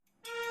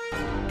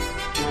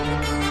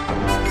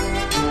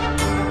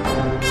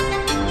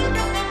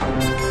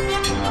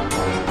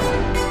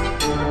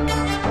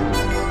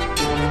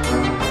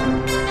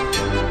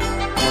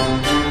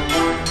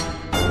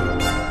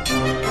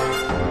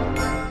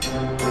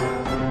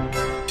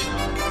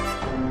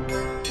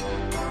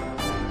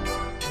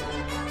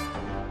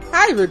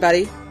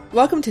everybody.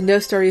 Welcome to No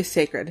Story is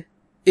Sacred.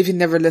 If you've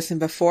never listened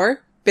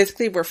before,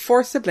 basically we're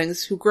four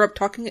siblings who grew up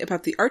talking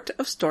about the art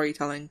of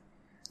storytelling.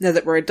 Now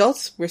that we're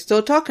adults, we're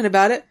still talking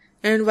about it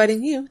and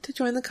inviting you to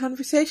join the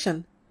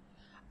conversation.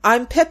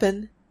 I'm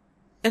Pippin,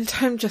 and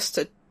I'm just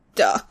a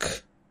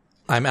duck.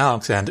 I'm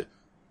Alex, and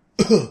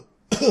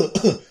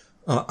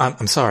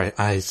I'm sorry.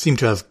 I seem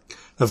to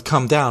have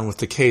come down with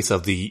the case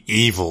of the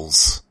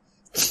evils.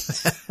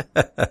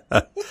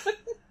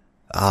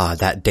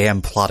 That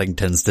damn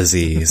Ploddington's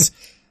disease.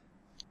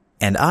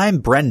 And I'm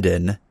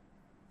Brendan,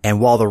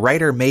 and while the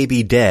writer may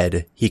be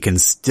dead, he can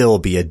still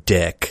be a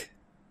dick.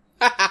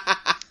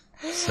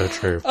 So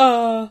true.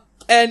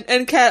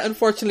 And Kat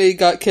unfortunately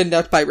got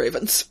kidnapped by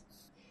ravens.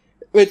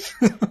 Which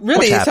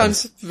really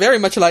sounds very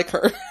much like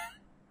her.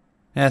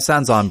 Yeah,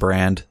 sounds on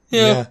brand.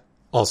 Yeah.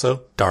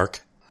 Also, dark.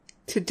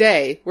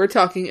 Today, we're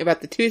talking about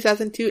the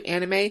 2002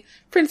 anime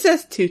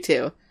Princess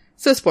Tutu,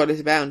 so spoilers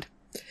abound.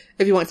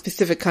 If you want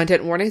specific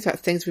content warnings about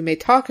things we may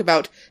talk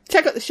about,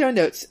 check out the show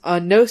notes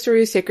on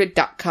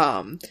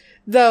nostoriessacred.com.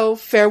 Though,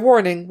 fair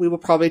warning, we will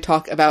probably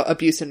talk about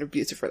abuse and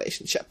abusive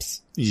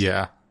relationships.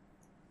 Yeah.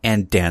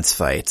 And dance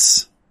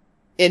fights.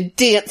 And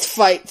dance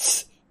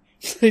fights!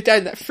 They died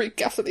in that freak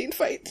gasoline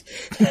fight.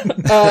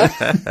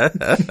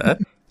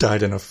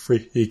 Died in a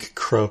freak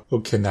crow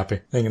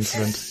kidnapping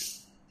incident.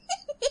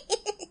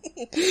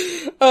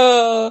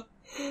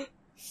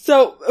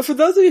 So, for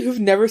those of you who've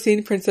never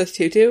seen Princess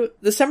Tutu,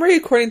 the summary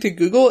according to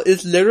Google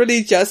is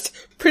literally just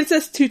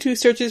Princess Tutu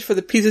searches for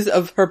the pieces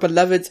of her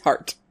beloved's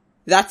heart.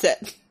 That's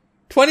it.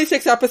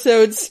 26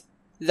 episodes.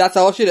 That's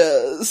all she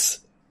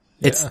does.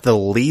 It's the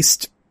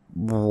least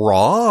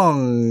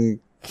wrong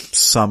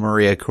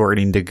summary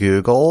according to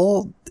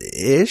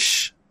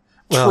Google-ish.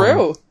 Well,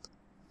 True.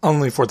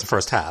 Only for the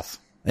first half.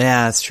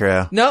 Yeah, that's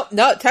true. No,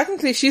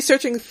 technically she's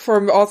searching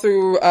for all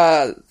through,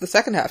 the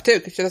second half too,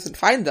 because she doesn't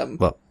find them.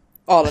 Well,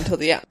 all until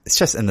the end. it's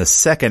just in the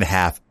second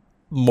half,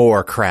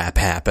 more crap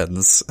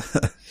happens.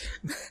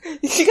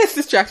 She gets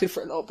distracted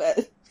for a little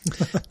bit.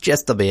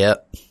 Just a bit.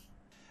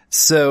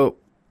 So,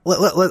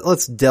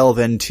 let's delve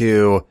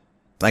into,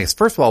 I guess,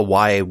 first of all,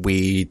 why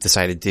we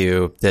decided to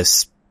do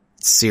this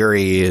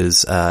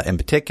series, in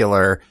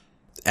particular.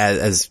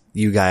 As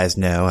you guys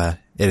know,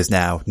 it is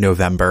now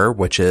November,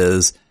 which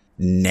is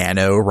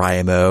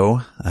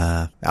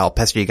NaNoWriMo. I'll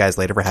pester you guys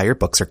later for how your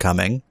books are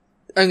coming.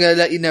 I'm gonna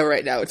let you know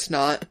right now, it's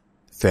not.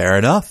 Fair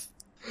enough.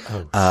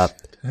 Oh,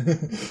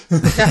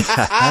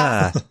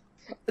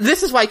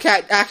 This is why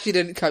Kat actually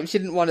didn't come. She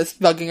didn't want us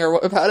bugging her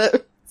about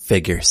it.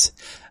 Figures.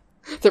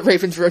 The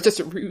Ravens were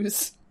just a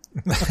ruse.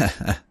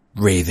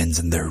 Ravens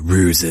and their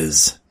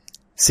ruses.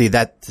 See,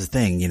 that's the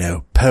thing,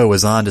 Poe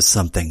was onto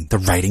something. The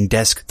writing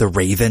desk, the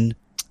Raven.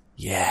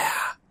 Yeah.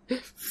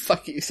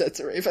 Fuck you, said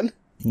the Raven.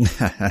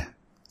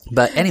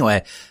 But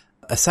anyway,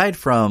 aside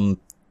from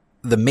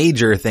the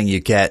major thing you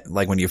get,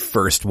 like when you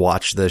first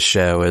watch this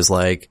show, is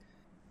like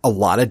a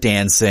lot of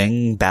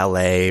dancing,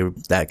 ballet,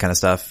 that kind of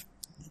stuff.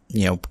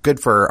 Good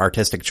for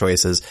artistic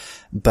choices.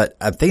 But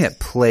a thing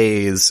that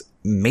plays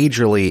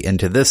majorly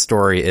into this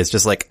story is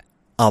just like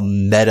a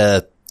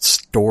meta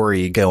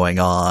story going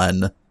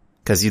on.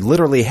 'Cause you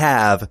literally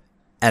have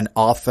an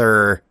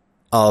author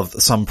of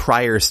some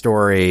prior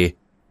story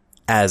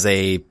as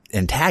a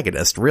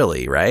antagonist,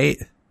 really, right?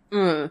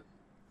 Mm.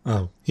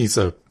 Oh, he's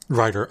a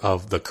writer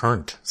of the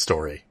current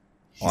story.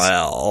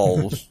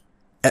 Well,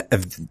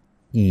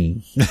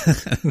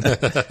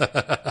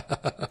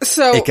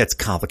 So it gets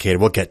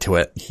complicated. We'll get to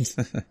it.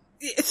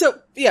 So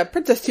yeah,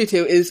 Princess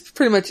Tutu is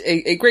pretty much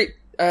a great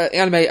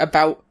anime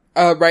about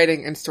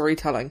writing and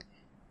storytelling.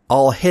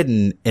 All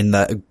hidden in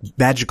the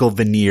magical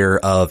veneer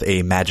of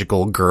a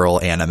magical girl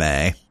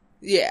anime.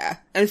 Yeah,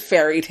 and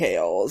fairy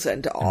tales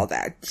and all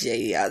that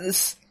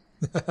jazz.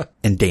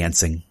 And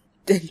dancing.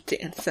 And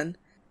dancing.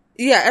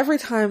 Yeah, every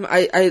time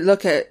I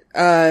look at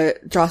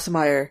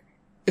Drosselmeyer,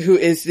 who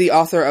is the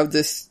author of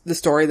the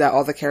story that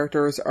all the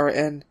characters are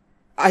in,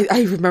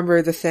 I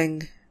remember the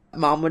thing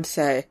Mom would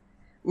say,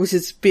 which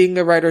is being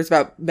a writer is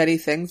about many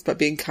things, but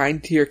being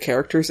kind to your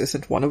characters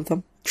isn't one of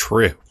them.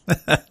 True.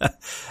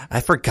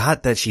 I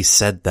forgot that she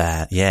said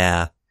that.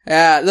 Yeah.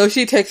 Yeah, though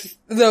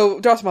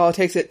Drosselmeyer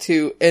takes it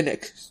to an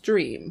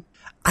extreme.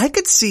 I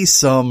could see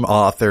some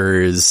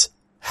authors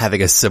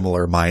having a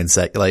similar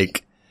mindset.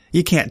 Like,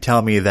 you can't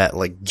tell me that,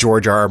 like,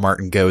 George R.R.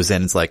 Martin goes in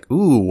and is like,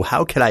 ooh,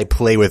 how can I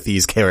play with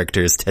these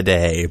characters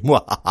today?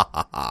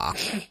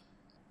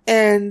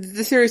 And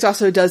the series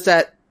also does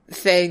that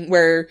thing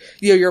where,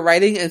 you're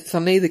writing and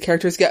suddenly the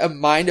characters get a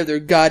mind of their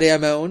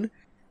goddamn own.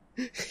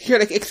 You're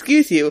like,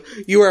 excuse you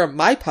are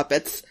my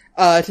puppets,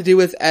 to do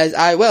with as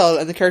I will,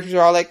 and the characters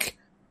are all like,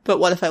 but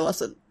what if I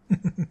wasn't?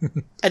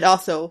 And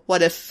also,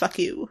 what if fuck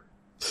you?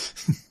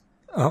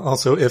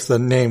 Also, if the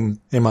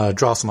name Emma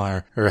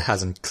Drosselmeyer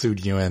has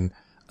included you in,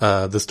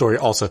 the story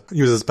also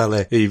uses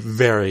ballet a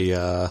very,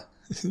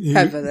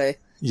 Heavily.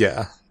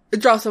 Yeah.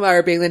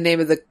 Drosselmeyer being the name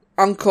of the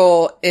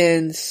uncle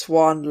in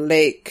Swan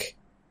Lake,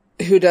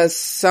 who does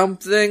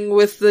something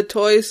with the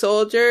toy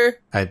soldier.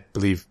 I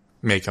believe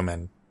make him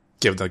and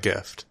give the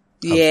gift.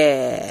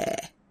 Yeah.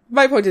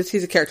 My point is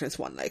he's a character in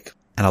Swan Lake.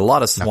 And a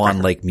lot of Swan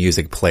Lake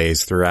music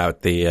plays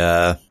throughout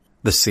the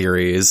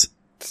series.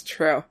 It's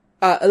true.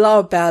 A lot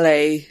of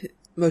ballet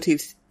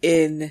motifs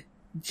in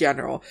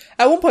general.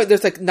 At one point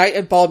there's like Night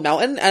at Bald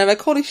Mountain, and I'm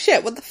like, holy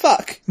shit, what the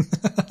fuck?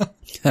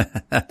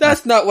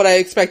 That's not what I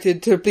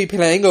expected to be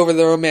playing over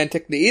the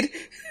romantic lead.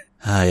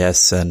 Ah,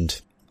 yes, and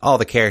all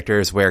the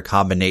characters wear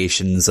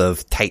combinations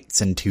of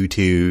tights and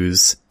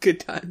tutus. Good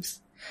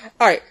times.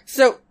 Alright,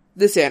 so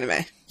this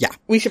anime. Yeah.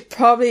 We should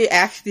probably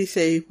actually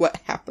say what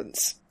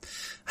happens.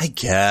 I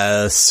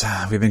guess.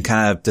 We've been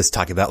kind of just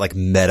talking about like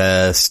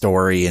meta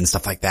story and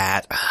stuff like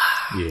that.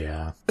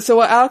 Yeah. So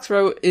what Alex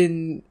wrote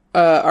in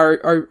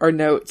our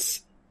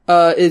notes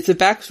is a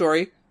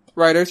backstory.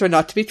 Writers are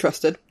not to be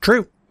trusted.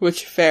 True.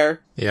 Which,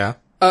 fair. Yeah.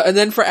 And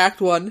then for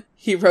Act 1,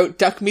 he wrote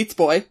Duck meets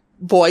boy.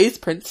 Boy is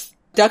prince.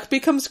 Duck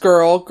becomes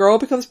girl. Girl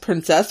becomes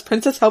princess.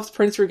 Princess helps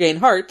prince regain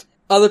heart.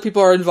 Other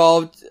people are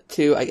involved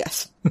too, I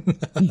guess.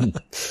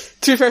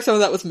 To be fair, some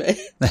of that was me.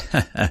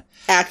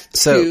 Act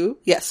 2,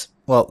 yes.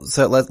 Well,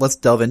 so let's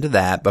delve into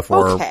that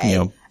before,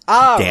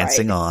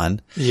 dancing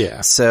on.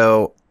 Yeah.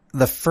 So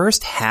the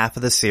first half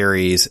of the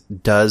series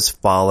does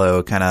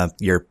follow kind of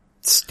your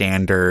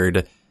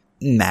standard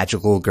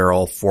magical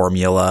girl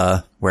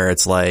formula where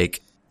it's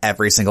like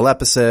every single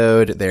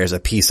episode there's a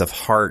piece of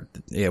heart,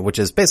 which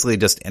is basically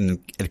just an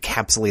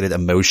encapsulated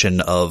emotion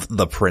of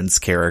the prince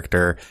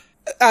character.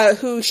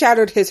 Who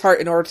shattered his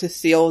heart in order to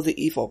seal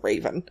the evil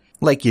raven.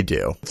 Like you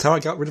do. That's how I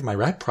got rid of my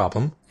rat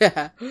problem.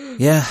 Yeah.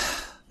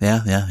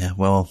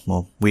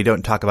 Well, we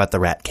don't talk about the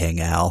Rat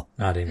King, Al.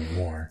 Not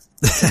anymore.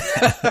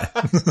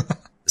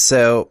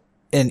 So,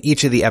 in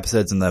each of the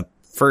episodes in the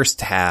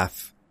first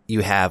half,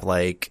 you have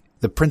like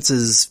the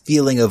prince's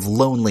feeling of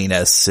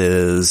loneliness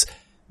is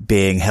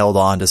being held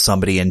on to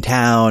somebody in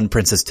town.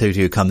 Princess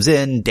Tutu comes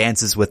in,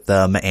 dances with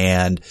them,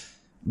 and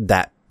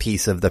that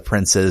piece of the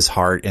prince's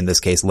heart, in this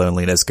case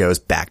loneliness, goes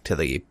back to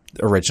the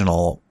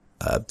original,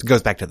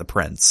 goes back to the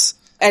prince.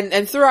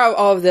 And throughout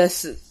all of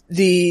this,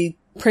 the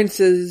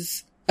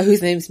prince's,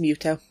 whose name's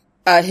Muto,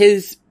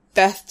 his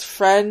best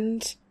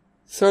friend,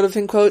 sort of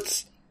in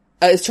quotes,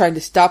 is trying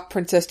to stop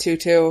Princess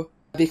Tutu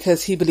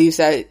because he believes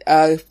that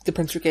the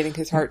prince regaining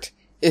his heart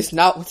is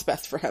not what's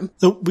best for him.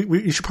 So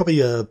we should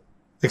probably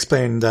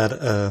explain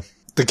that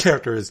the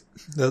character is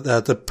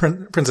that the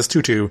Princess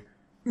Tutu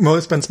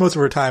spends most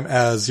of her time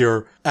as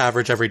your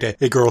average everyday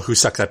girl who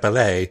sucks at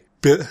ballet,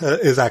 but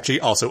is actually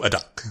also a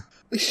duck.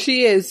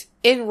 She is,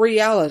 in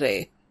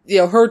reality,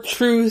 her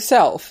true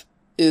self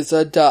is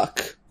a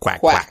duck. Quack,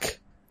 quack.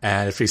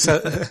 And if she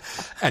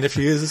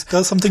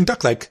does something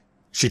duck-like,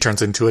 she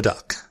turns into a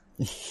duck.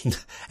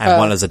 And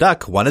one is a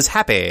duck, one is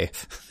happy.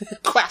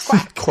 Quack,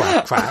 quack.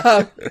 Quack,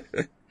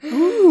 quack.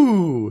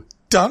 Ooh,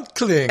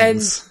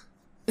 ducklings.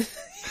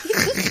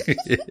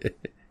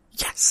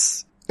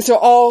 Yes. So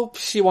all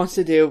she wants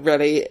to do,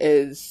 really,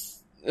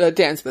 is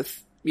dance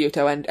with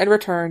Muto and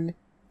return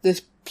the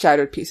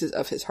shattered pieces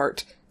of his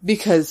heart.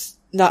 Because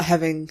not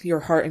having your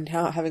heart and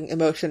not having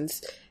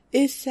emotions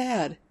is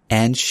sad.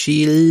 And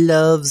she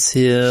loves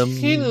him.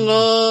 She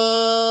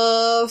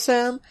loves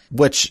him.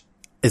 Which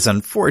is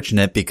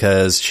unfortunate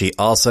because she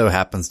also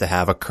happens to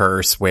have a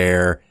curse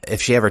where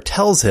if she ever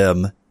tells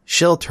him,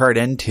 she'll turn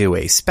into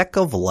a speck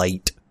of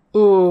light.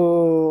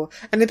 Ooh.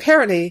 And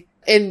apparently,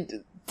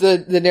 in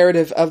the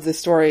narrative of the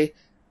story,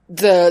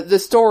 the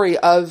story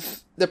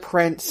of the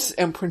prince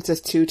and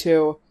Princess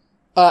Tutu,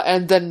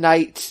 and the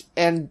knight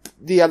and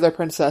the other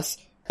princess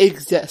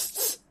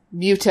exists.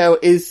 Muto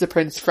is the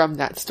prince from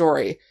that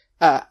story,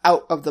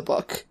 out of the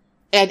book.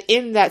 And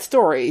in that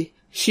story,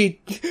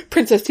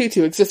 Princess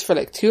Tutu exists for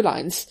like 2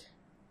 lines,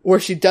 where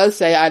she does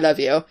say, I love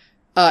you,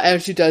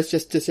 and she does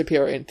just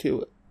disappear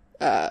into,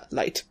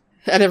 light.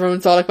 And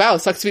everyone's all like, wow,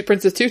 sucks to be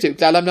Princess Tutu.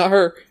 Glad I'm not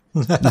her.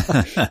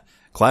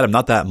 Glad I'm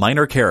not that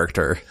minor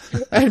character.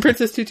 And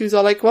Princess Tutu's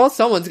all like, well,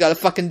 someone's gotta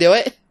fucking do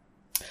it.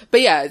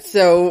 But yeah,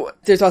 so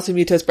there's also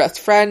Muto's best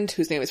friend,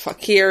 whose name is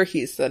Fakir.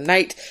 He's the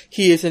knight.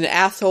 He is an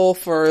asshole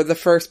for the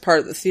first part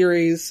of the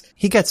series.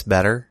 He gets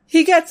better.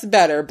 He gets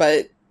better,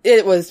 but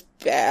it was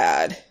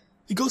bad.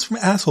 He goes from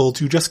asshole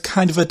to just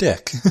kind of a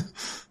dick.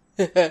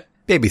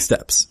 Baby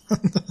steps.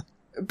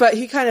 But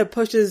he kind of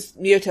pushes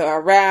Muto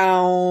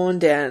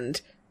around and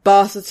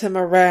bosses him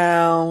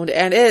around,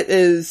 and it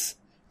is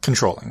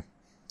Controlling.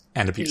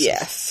 And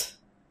abusive.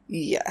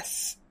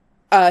 Yes.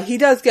 He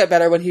does get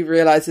better when he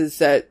realizes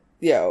that,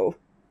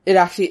 it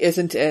actually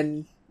isn't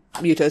in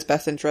Muto's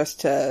best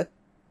interest to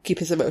keep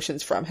his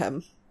emotions from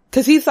him.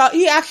 Cause he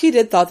actually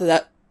did thought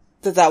that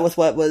was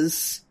what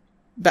was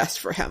best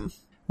for him.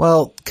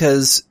 Well,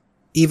 cause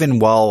even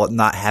while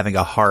not having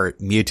a heart,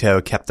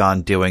 Muto kept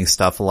on doing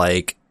stuff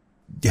like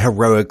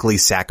heroically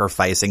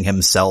sacrificing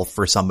himself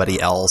for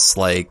somebody else.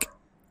 Like,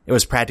 it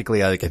was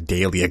practically like a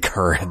daily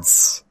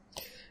occurrence.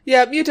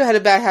 Yeah, Muto had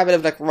a bad habit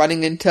of like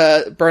running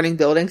into burning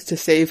buildings to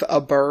save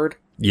a bird.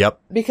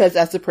 Yep. Because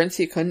as a prince,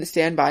 he couldn't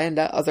stand by and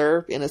let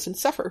other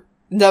innocents suffer.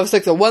 And that was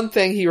like the one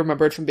thing he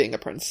remembered from being a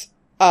prince.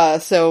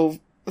 So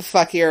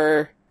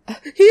Fakir,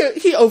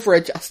 he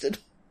over-adjusted.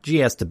 He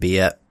has to be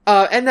it.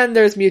 And then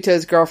there's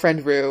Muto's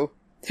girlfriend, Rue,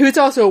 who's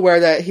also aware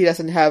that he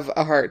doesn't have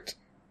a heart.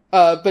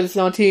 But it's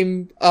on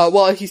team,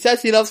 well, he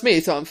says he loves me,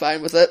 so I'm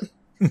fine with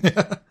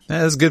it.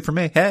 That's good for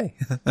me. Hey.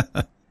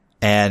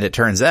 And it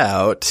turns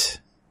out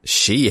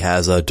she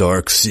has a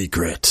dark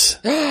secret.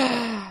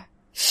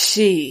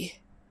 She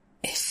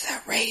is the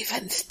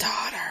Raven's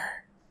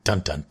daughter.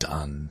 Dun dun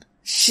dun.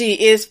 She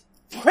is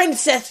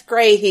Princess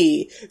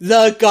Greyhee,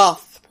 the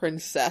goth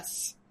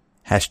princess.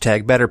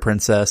 Hashtag better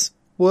princess.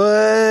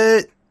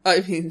 What? I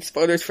mean,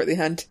 spoilers for the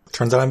end.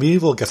 Turns out I'm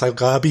evil. Guess I've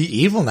gotta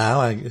be evil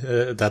now.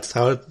 That's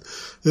how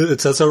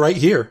it says so right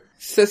here.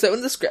 Says so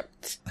in the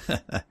script.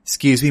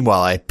 Excuse me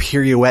while I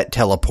pirouette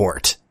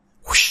teleport.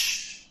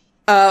 Whoosh.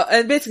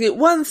 And basically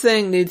one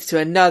thing leads to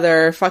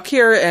another.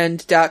 Fakir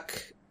and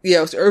Duck,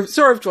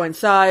 sort of join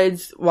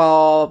sides,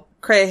 while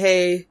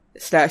Greyhee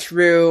 /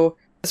 Rue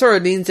sort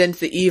of leans into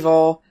the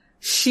evil.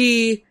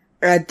 She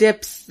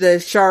dips the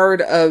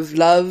shard of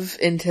love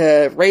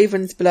into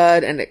Raven's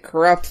blood, and it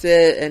corrupts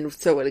it, and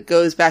so when it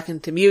goes back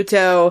into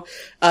Muto,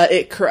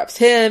 it corrupts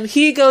him.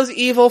 He goes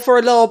evil for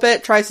a little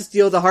bit, tries to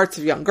steal the hearts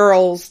of young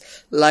girls,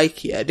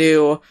 like you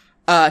do,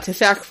 to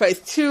sacrifice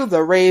to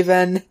the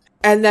Raven.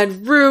 And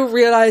then Rue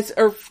realizes,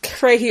 or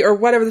Greyhee, or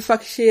whatever the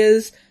fuck she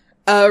is,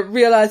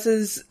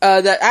 realizes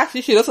that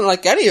actually she doesn't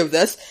like any of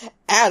this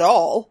at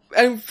all,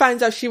 and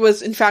finds out she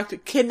was in fact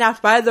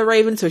kidnapped by the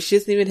Raven, so she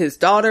isn't even his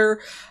daughter.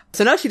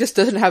 So now she just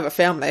doesn't have a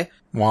family.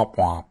 Womp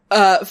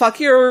womp.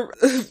 Fakir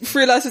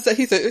realizes that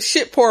he's a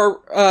shit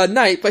poor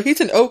knight, but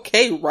he's an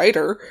okay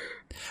writer.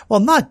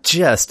 Well, not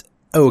just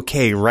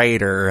okay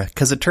writer,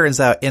 because it turns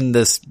out in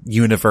this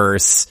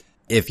universe,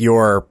 if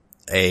you're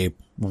a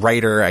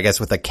writer, I guess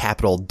with a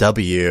capital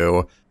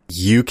W,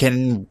 you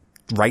can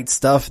write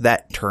stuff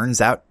that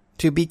turns out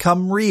to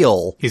become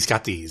real. He's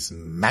got these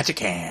magic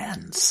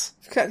hands.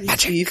 He's got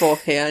these evil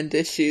hand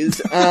issues.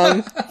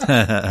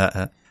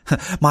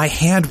 My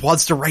hand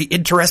wants to write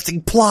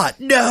interesting plot.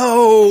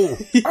 No!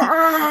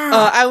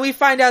 And we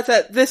find out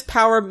that this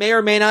power may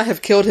or may not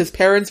have killed his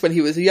parents when he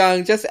was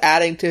young, just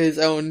adding to his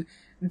own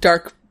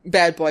dark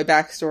bad boy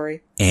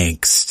backstory.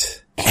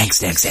 Angst.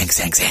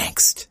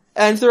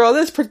 And through all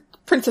this,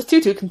 Princess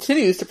Tutu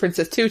continues to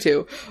Princess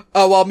Tutu,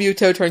 while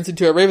Muto turns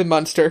into a raven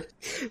monster.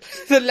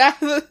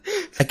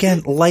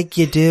 Again, like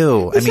you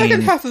do. The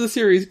second half of the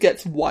series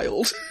gets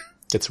wild.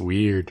 Gets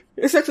weird.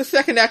 It's like the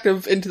second act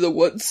of Into the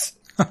Woods.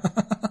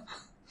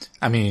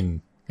 I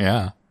mean,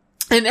 yeah.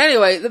 And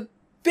anyway, the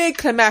big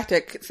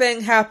climactic thing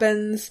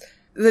happens.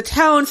 The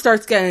town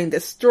starts getting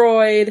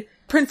destroyed.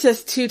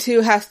 Princess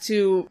Tutu has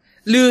to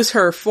lose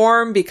her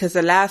form because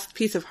the last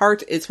piece of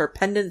heart is her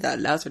pendant that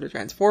allows her to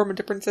transform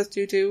into Princess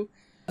Tutu.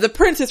 The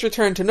prince is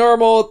returned to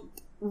normal.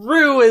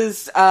 Rue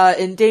is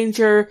in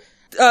danger.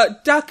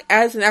 Duck,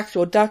 as an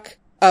actual duck,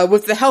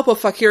 with the help of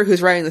Fakir,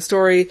 who's writing the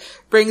story,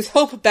 brings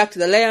hope back to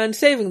the land,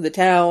 saving the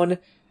town.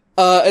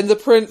 And the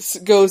prince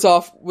goes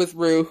off with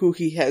Rue, who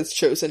he has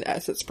chosen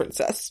as his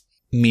princess.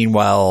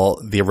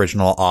 Meanwhile, the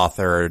original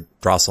author,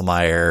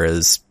 Drosselmeyer,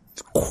 is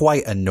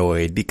quite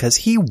annoyed because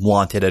he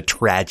wanted a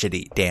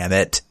tragedy, damn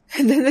it.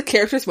 And then the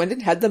characters went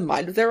and had the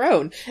mind of their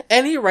own.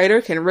 Any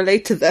writer can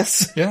relate to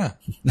this. Yeah.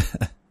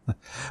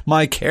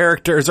 My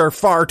characters are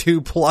far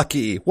too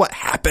plucky. What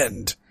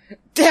happened?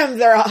 Damn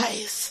their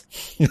eyes.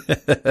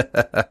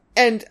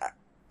 And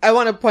I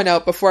want to point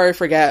out, before I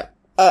forget,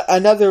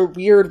 another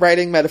weird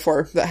writing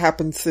metaphor that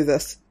happens through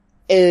this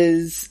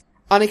is,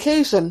 on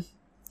occasion,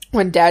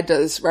 when Dad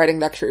does writing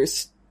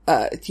lectures,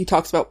 he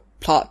talks about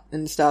plot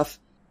and stuff,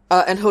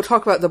 and he'll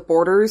talk about the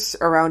borders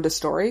around a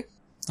story.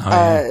 Oh,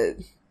 yeah.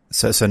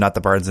 So not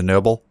the Barnes and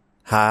Noble?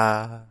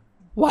 Ha.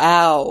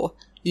 Wow.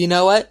 You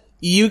know what?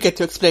 You get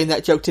to explain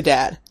that joke to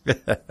Dad.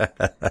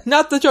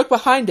 Not the joke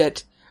behind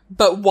it,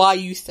 but why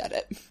you said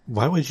it.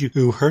 Why would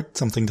you hurt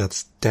something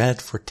that's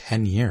dead for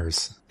 10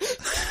 years?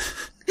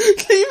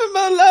 Leave him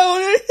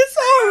alone. It's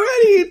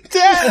already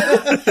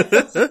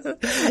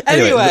dead.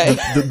 Anyway.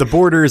 The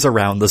borders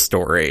around the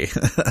story.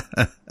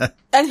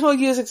 And he'll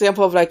use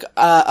example of like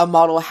a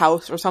model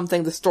house or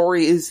something. The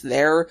story is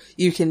there.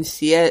 You can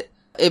see it.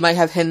 It might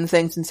have hidden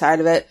things inside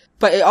of it,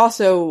 but it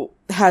also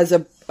has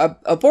a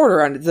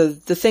border on it.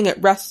 The thing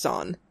it rests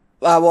on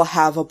will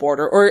have a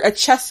border, or a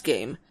chess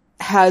game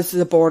has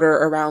the border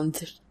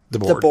around the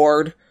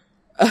board.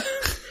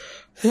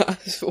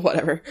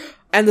 Whatever.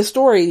 And the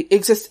story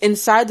exists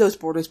inside those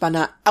borders, but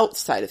not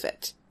outside of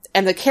it.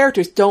 And the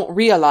characters don't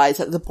realize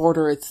that the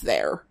border is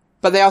there,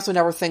 but they also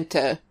never think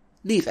to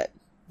leave it.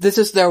 This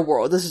is their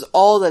world. This is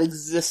all that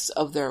exists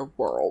of their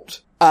world.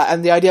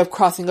 And the idea of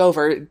crossing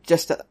over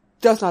just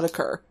does not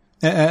occur.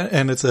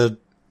 And it's a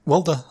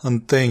well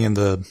done thing in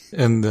the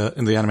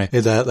anime,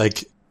 is that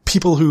like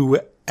people who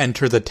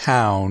enter the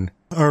town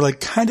are like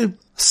kind of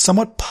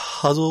somewhat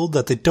puzzled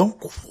that they don't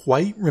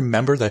quite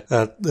remember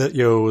that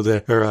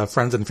their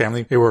friends and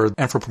family, they were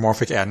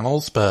anthropomorphic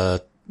animals,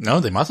 but no,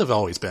 they must have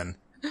always been.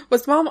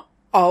 Was Mom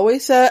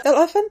always an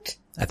elephant?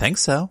 I think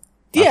so.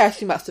 Yeah,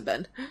 she must have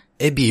been.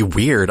 It'd be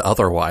weird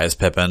otherwise,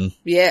 Pippin.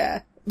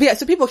 Yeah. But yeah,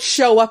 so people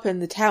show up in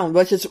the town,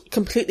 which is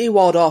completely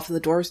walled off and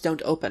the doors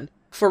don't open.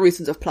 for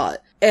reasons of plot.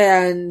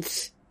 And,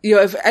 you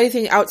know, if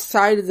anything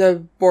outside of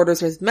the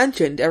borders is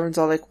mentioned, everyone's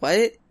all like,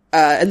 what?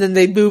 And then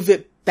they move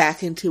it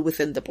back into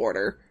within the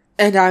border.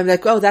 And I'm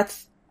like, oh,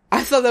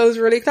 I thought that was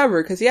really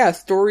clever, because yeah,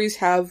 stories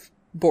have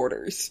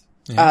borders.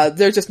 Yeah.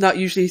 They're just not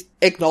usually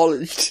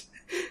acknowledged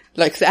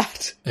like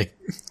that. Like,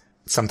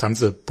 sometimes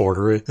the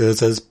border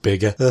is as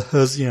big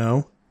as, you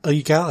know,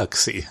 a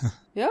galaxy.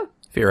 Yeah.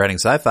 If you're writing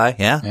sci-fi,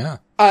 yeah. Yeah.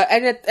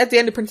 And at the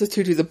end of Princess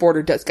Tutu, the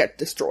border does get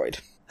destroyed.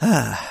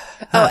 I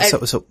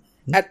just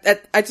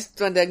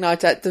wanted to acknowledge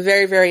that at the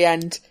very, very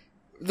end,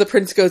 the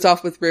prince goes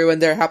off with Rue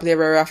and they're happily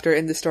ever after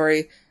in the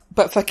story.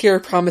 But Fakir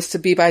promised to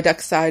be by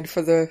Duck's side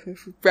for the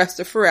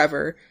rest of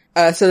forever.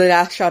 So the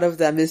last shot of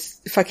them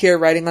is Fakir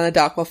riding on a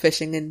dock while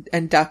fishing,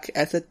 and Duck,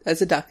 as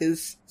a duck,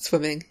 is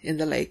swimming in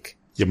the lake.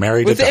 You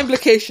married with a the duck.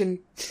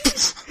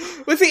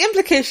 With the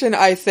implication,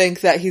 I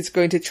think that he's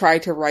going to try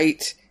to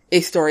write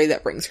a story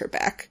that brings her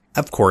back.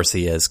 Of course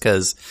he is,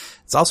 because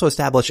it's also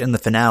established in the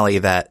finale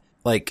that,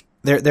 like,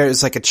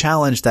 there's like a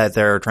challenge that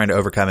they're trying to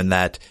overcome, and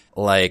that,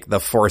 like, the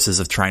forces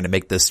of trying to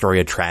make this story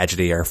a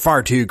tragedy are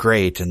far too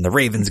great, and the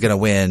Raven's gonna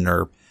win,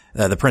 or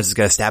the prince is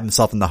gonna stab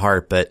himself in the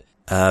heart, but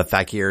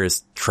Fakir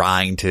is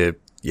trying to,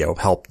 you know,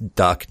 help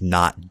Duck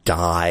not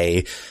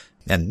die,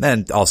 and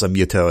then also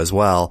Muto as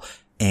well.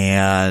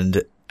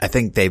 And I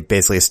think they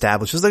basically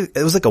established,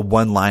 it was like a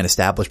one-line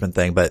establishment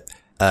thing, but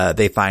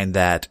they find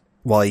that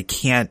while he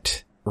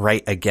can't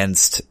write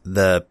against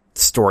the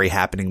story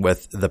happening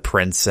with the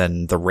prince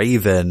and the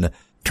Raven,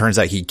 turns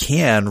out he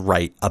can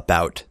write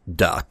about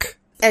Duck.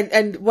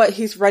 And what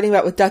he's writing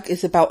about with Duck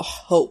is about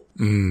hope.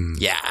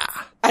 Yeah.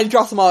 And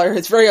Drosselmeyer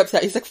is very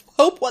upset. He's like,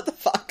 hope? What the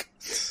fuck?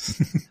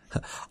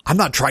 I'm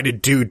not trying to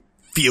do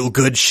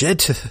feel-good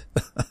shit.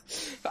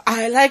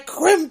 I like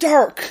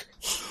grimdark.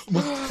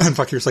 And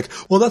Fakir's like,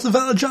 well, that's a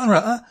valid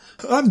genre.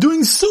 I'm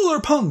doing solar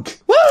punk.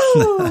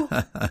 Woo!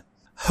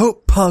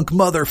 Hope punk,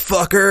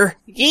 motherfucker.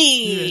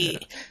 Yee!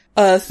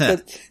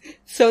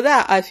 So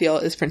that, I feel,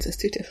 is Princess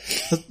Tutu.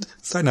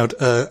 Side note,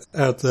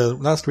 at the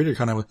last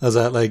ReaderCon I was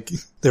at, like,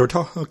 they were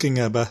talking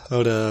about,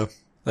 at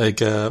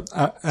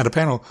a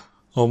panel,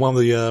 well, one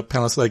of the,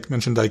 panelists, like,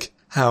 mentioned, like,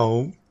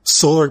 how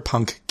solar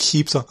punk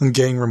keeps on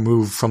getting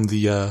removed from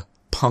the,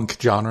 punk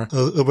genre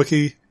of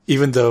wiki,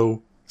 even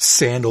though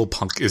sandal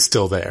punk is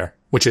still there,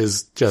 which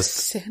is just...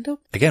 Sandal?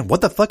 Again,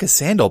 what the fuck is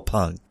sandal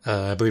punk?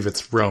 I believe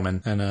it's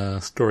Roman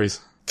and, stories,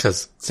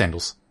 'cause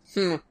sandals.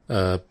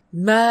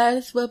 Might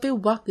as well be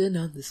walking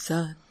on the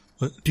sun.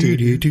 What?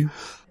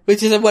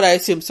 Which is what I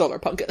assume solar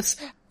punk is.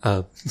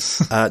 No,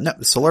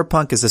 solar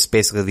punk is just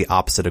basically the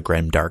opposite of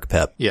grimdark,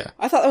 Pip. Yeah.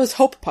 I thought that was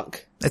hope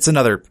punk. It's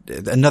another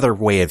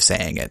way of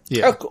saying it.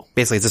 Yeah. Oh, cool.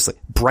 Basically, it's just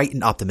like bright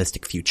and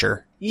optimistic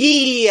future.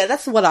 Yeah,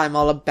 that's what I'm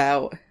all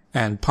about.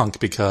 And punk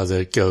because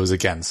it goes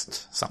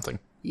against something.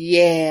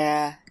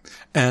 Yeah.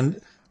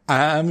 And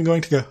I'm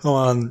going to go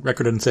on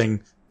record and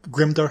saying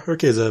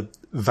grimdark is a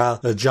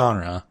valid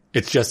genre.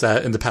 It's just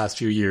that in the past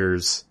few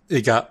years,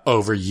 it got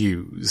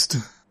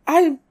overused.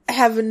 I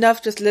have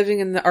enough just living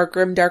in our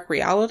grimdark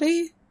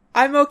reality.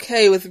 I'm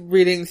okay with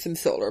reading some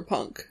solar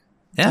punk.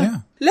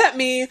 Yeah. Let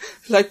me,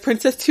 like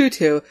Princess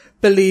Tutu,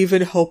 believe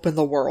in hope in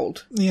the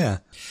world. Yeah.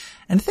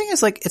 And the thing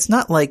is, like, it's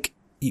not like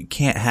you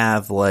can't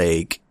have,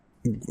 like,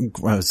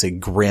 I would say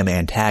grim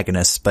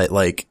antagonists, but,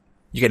 like,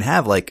 you can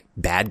have, like,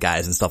 bad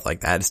guys and stuff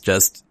like that. It's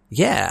just,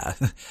 yeah.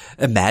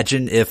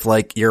 Imagine if,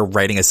 like, you're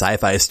writing a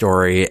sci-fi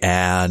story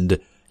and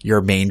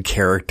your main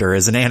character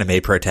is an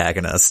anime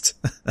protagonist.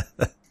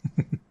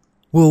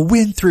 We'll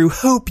win through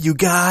hope, you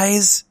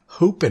guys.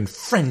 Hope and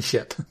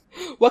friendship.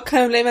 What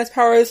kind of lame-ass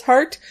power is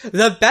heart?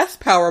 The best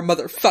power,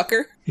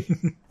 motherfucker.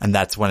 And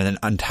that's when an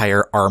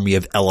entire army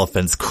of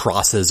elephants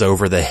crosses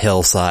over the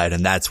hillside,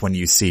 and that's when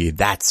you see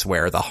that's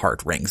where the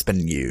heart ring's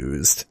been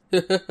used.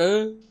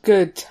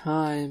 Good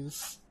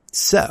times.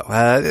 So,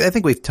 I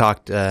think we've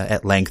talked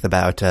at length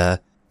about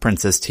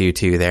Princess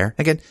Tutu there.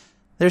 Again,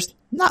 there's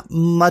not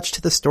much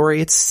to the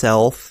story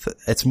itself.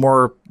 It's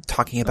more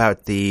talking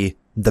about the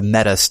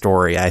meta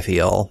story, I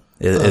feel,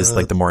 is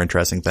like the more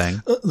interesting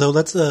thing. Though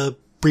let's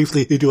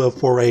briefly do a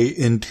foray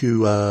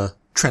into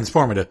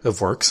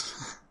transformative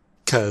works.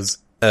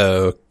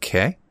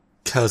 Okay.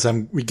 Cause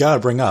we gotta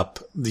bring up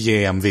the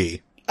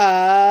AMV.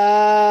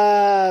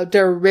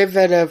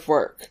 Derivative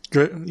work.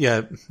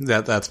 Yeah,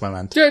 that's what I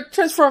meant.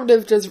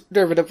 Transformative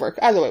derivative work.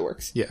 Either way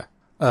works. Yeah.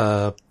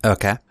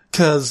 Okay.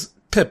 Cause,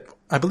 Pip,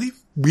 I believe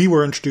we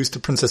were introduced to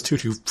Princess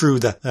Tutu through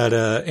that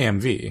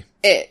AMV.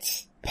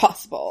 It's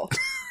possible.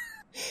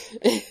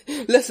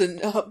 Listen,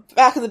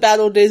 back in the bad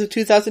old days of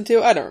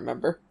 2002, I don't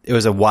remember. It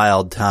was a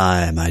wild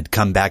time. I'd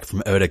come back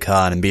from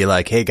Otakon and be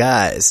like, hey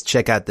guys,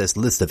 check out this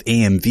list of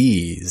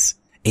AMVs.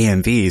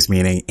 AMVs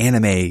meaning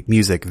anime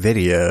music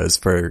videos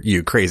for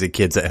you crazy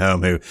kids at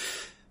home who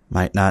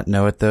might not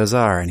know what those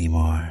are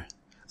anymore.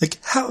 Like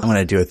how? I'm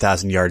gonna do a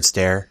 1,000-yard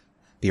stare.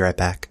 Be right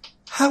back.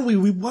 How will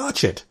we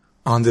watch it?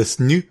 On this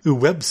new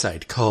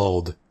website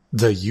called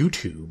the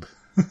YouTube.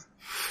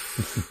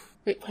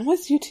 Wait, when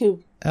was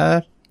YouTube?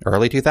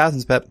 Early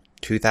 2000s, Pep.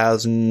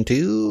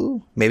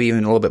 2002, maybe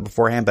even a little bit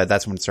beforehand, but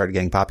that's when it started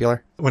getting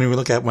popular. When we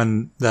look at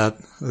when that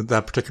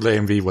particular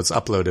AMV was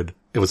uploaded,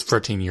 it was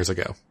 13 years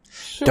ago.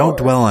 Sure. Don't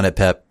dwell on it,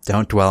 Pip.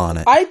 Don't dwell on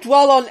it. I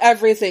dwell on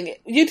everything.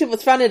 YouTube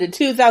was founded in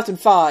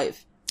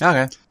 2005.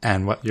 Okay.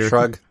 And what year?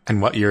 Shrug.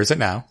 And what year is it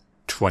now?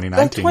 That's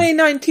 2019.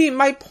 2019.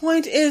 My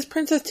point is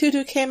Princess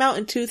Tutu came out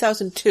in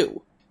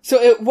 2002.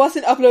 So it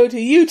wasn't uploaded to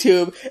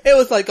YouTube. It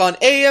was like on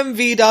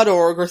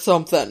amv.org or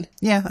something.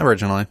 Yeah,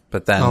 originally.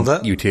 But then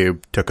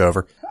YouTube took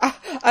over.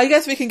 I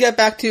guess we can get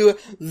back to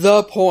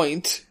the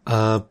point.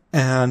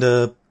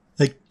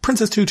 Like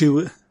Princess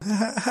Tutu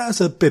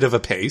has a bit of a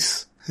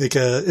pace. Like,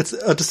 it's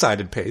a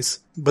decided pace,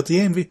 but the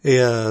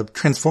AMV,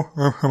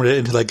 transformed it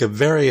into like a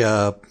very,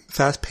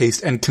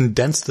 fast-paced and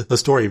condensed the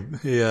story,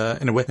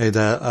 in a way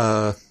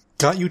that,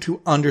 got you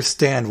to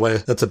understand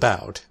what it's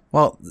about.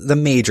 Well, the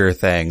major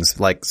things,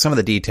 like some of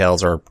the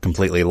details are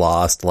completely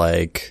lost,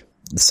 like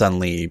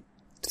suddenly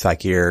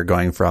Fakir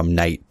going from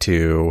knight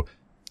to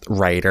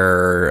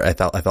writer, I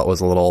felt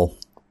was a little...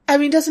 I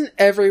mean, doesn't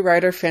every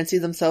writer fancy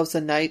themselves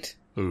a knight?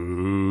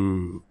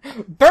 Ooh.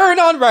 Burn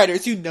on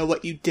writers, you know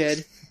what you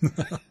did.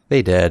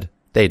 They did.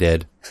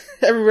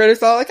 Every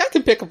writer's all like, I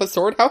can pick up a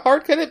sword, how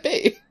hard can it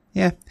be?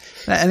 Yeah.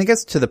 And it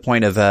gets to the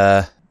point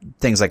of,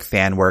 things like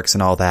fan works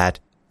and all that.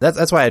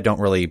 That's why I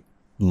don't really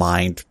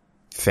mind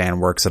fan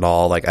works at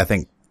all. Like, I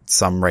think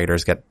some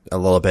writers get a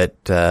little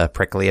bit,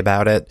 prickly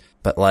about it.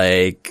 But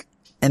like,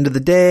 end of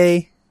the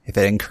day, if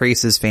it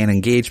increases fan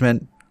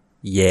engagement,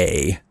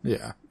 yay.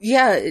 Yeah.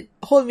 Yeah,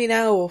 Hold Me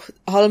Now,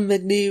 Hold Me,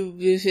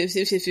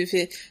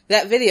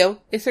 that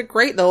video, it's a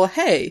great little,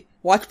 hey,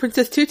 watch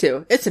Princess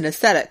Tutu. It's an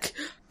aesthetic.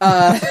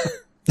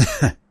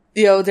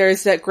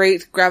 There's that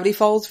great Gravity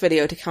Falls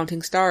video to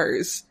Counting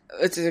Stars.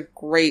 It's a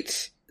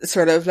great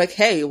sort of like,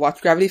 hey,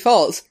 watch Gravity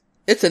Falls.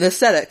 It's an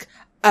aesthetic.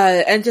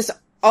 And just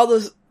all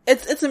those,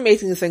 it's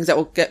amazing the things that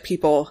will get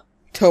people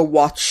to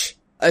watch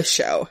a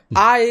show.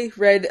 I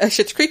read a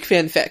Schitt's Creek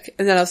fanfic,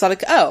 and then I was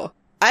like, oh,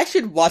 I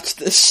should watch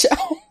this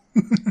show.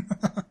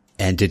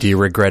 And did you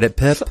regret it,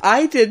 Pip?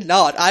 I did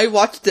not. I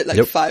watched it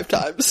like 5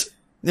 times.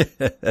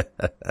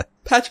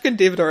 Patrick and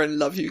David are in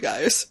love, you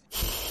guys.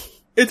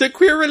 It's a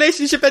queer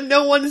relationship and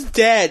no one's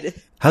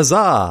dead.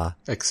 Huzzah!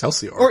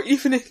 Excelsior. Or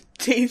even in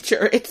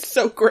danger. It's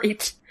so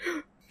great.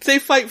 They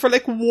fight for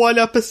like 1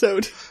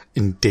 episode.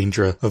 In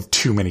danger of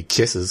too many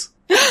kisses.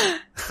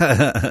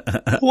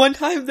 One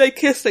time they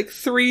kissed like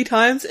 3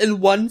 times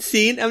in one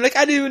scene. I'm like,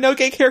 I didn't even know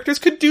gay characters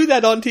could do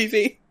that on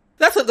TV.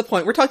 That's not the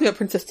point. We're talking about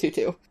Princess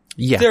Tutu.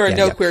 Yeah. There are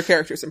no queer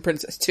characters in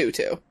Princess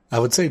Tutu. I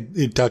would say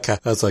Duck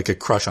has like a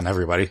crush on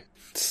everybody.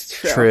 It's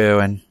true. True,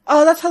 and...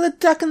 Oh, that's how the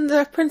duck and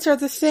the prince are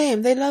the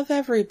same. They love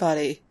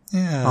everybody.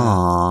 Yeah.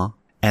 Aww.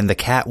 And the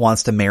cat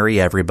wants to marry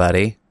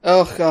everybody.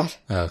 Oh, God.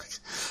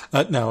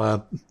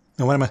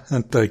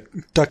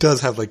 Duck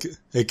does have like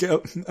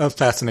a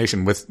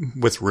fascination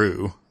with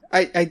Rue.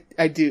 I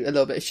do a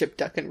little bit of ship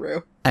Duck and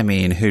Rue. I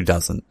mean, who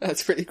doesn't?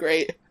 That's pretty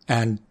great.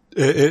 And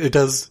it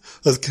does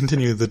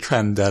continue the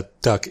trend that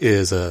Duck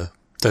is a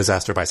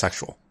disaster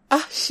bisexual.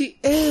 Ah, she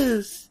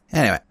is.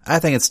 Anyway, I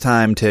think it's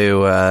time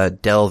to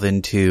delve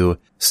into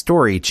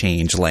story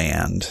change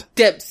land.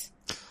 Dibs.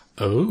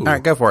 Oh. All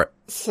right, go for it.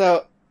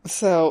 So,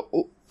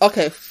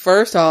 okay,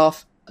 first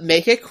off,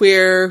 make it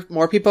queer,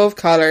 more people of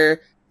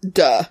color,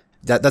 duh.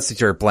 That's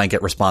your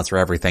blanket response for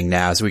everything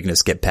now, so we can just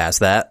skip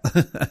past that.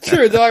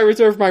 True, though I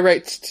reserve my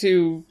right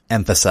to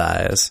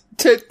Emphasize.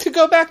 To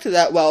go back to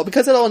that well,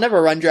 because it'll never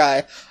run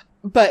dry.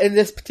 But in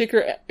this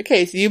particular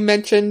case, you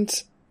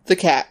mentioned the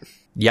cat.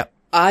 Yep.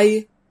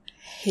 I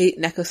hate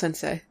Neko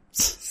Sensei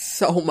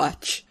so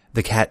much.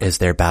 The cat is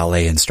their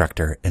ballet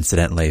instructor,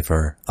 incidentally,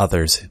 for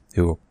others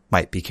who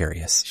might be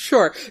curious.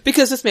 Sure,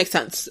 because this makes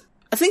sense.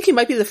 I think he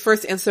might be the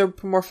first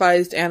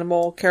anthropomorphized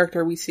animal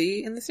character we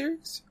see in the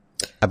series.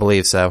 I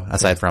believe so,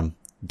 aside from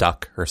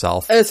Duck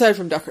herself. Aside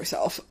from Duck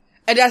herself.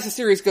 And as the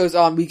series goes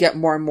on, we get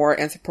more and more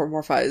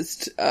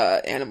anthropomorphized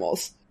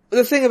animals.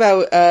 The thing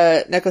about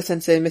Neko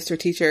Sensei,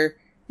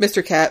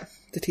 Mr. Cat,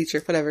 the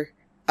teacher, whatever,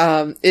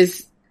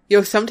 is,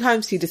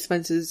 sometimes he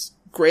dispenses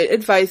great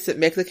advice that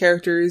make the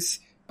characters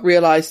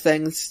realize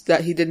things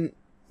that he didn't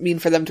mean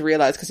for them to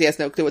realize because he has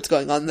no clue what's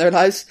going on in their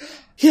lives.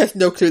 He has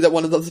no clue that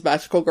one of them is a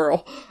magical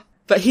girl.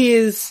 But he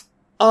is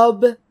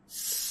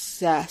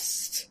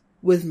obsessed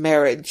with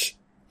marriage,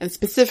 and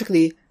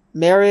specifically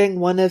marrying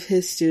one of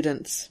his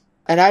students.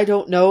 And I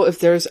don't know if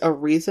there's a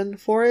reason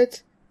for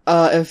it,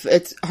 if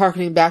it's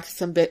harkening back to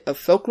some bit of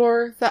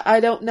folklore that I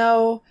don't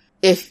know,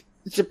 if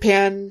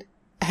Japan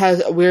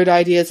has weird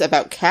ideas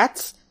about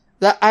cats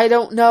that I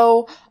don't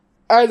know.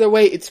 Either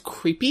way, it's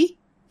creepy.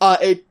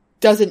 It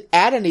doesn't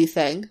add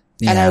anything,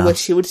 and I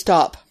wish he would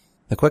stop.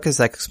 The quickest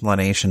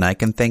explanation I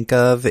can think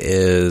of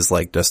is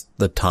like just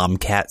the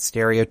tomcat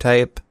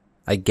stereotype,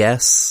 I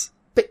guess.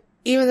 But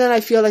even then, I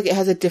feel like it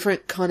has a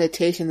different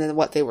connotation than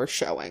what they were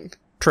showing.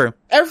 True.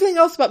 Everything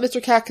else about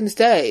Mr. Cat can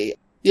stay.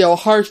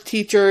 Harsh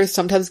teachers,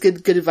 sometimes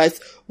good advice,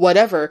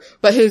 whatever.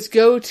 But his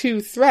go-to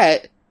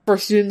threat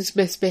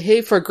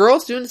for girl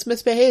students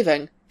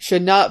misbehaving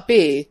should not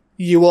be,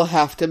 you will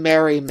have to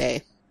marry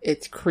me.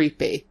 it's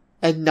creepy.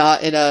 And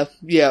not in a,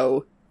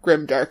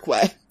 grimdark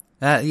way.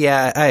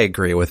 Yeah, I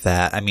agree with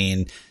that. I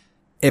mean,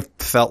 it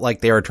felt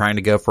like they were trying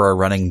to go for a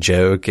running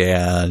joke,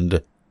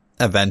 and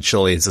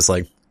eventually it's just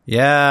like,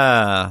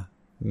 yeah,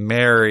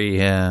 marry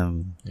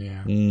him.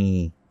 Yeah.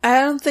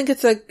 I don't think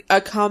it's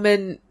a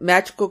common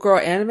magical girl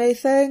anime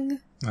thing.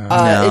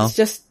 No.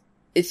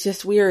 It's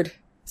just weird.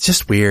 It's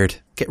just weird.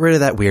 Get rid of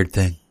that weird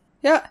thing.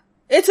 Yeah.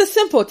 It's a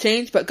simple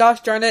change, but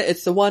gosh darn it,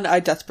 it's the one I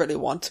desperately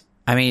want.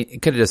 I mean,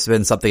 it could have just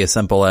been something as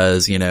simple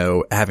as,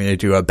 having to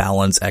do a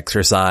balance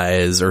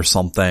exercise or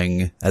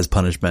something as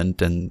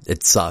punishment, and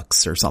it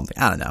sucks or something.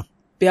 I don't know.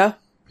 Yeah.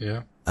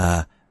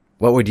 Yeah.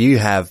 What would you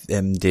have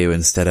him do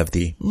instead of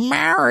the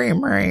marry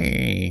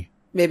me?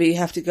 Maybe you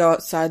have to go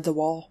outside the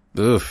wall.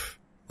 Oof.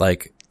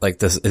 Like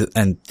this,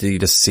 and do you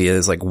just see it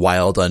as like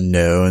wild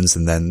unknowns,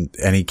 and then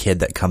any kid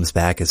that comes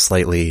back is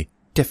slightly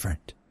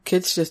different?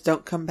 Kids just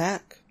don't come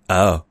back.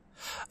 Oh.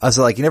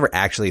 So like you never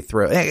actually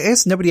I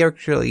guess nobody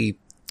actually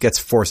gets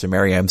forced to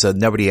marry him, so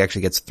nobody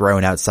actually gets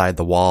thrown outside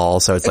the wall,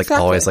 so it's like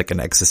Exactly. always like an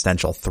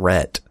existential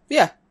threat.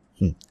 Yeah.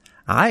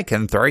 I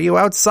can throw you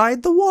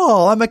outside the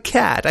wall. I'm a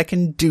cat. I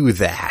can do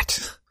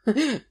that.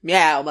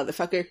 Meow,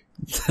 motherfucker.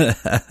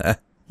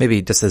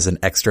 Maybe just as an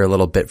extra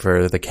little bit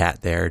for the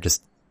cat there,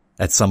 just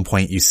at some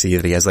point you see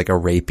that he has like a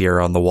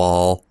rapier on the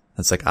wall.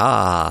 It's like,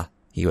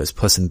 he was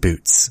Puss in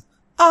Boots.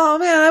 Oh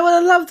man, I would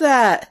have loved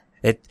that.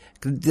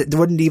 It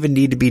wouldn't even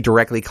need to be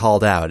directly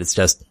called out. It's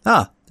just,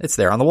 it's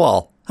there on the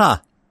wall.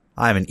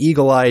 I'm an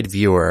eagle-eyed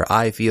viewer.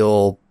 I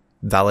feel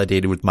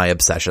validated with my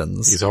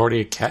obsessions. He's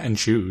already a cat in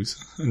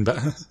shoes.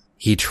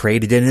 He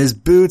traded in his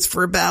boots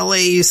for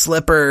ballet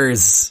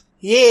slippers.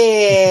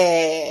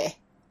 Yeah.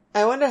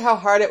 I wonder how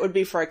hard it would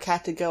be for a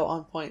cat to go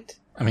on point.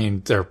 I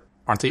mean,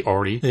 aren't they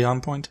already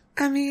on point?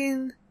 I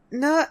mean,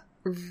 not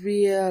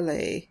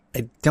really.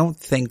 I don't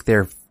think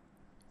their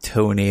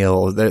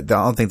I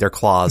don't think their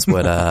claws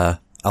would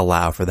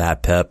allow for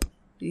that, Pip.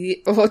 Yeah,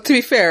 well, to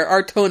be fair,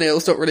 our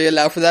toenails don't really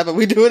allow for that, but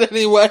we do it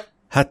anyway.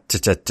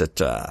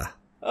 Ha-cha-cha-cha-cha.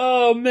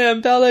 Oh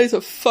man, ballet's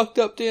a fucked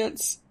up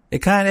dance. It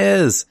kind of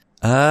is.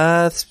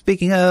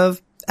 Speaking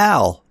of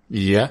Al,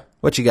 Yeah.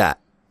 what you got?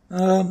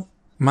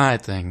 My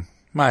thing.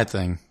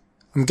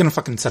 I'm gonna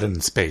fucking set it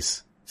in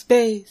space.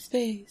 Space.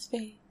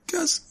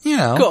 Cause,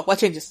 Cool, what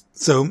changes?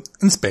 So,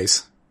 in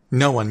space,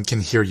 no one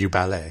can hear you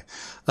ballet.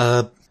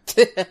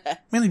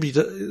 Mainly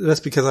that's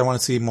because I want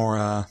to see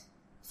more,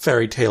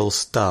 fairy tale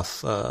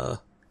stuff,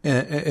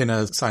 in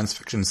a science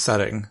fiction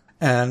setting.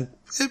 And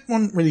it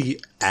wouldn't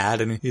really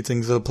add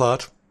anything to the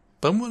plot,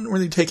 but wouldn't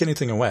really take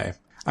anything away.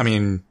 I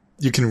mean,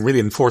 you can really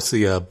enforce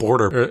the,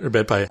 border a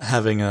bit by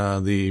having,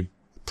 the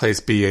place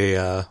be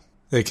a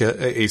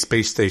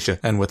space station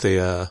and with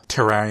a,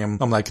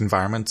 terrarium-like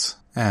environment.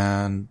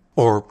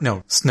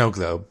 Snow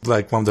globe,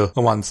 like one of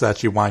the ones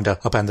that you wind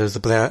up and there's a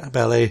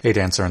ballet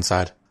dancer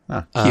inside.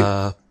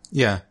 Cute.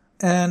 Yeah.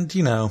 And,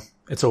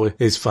 it's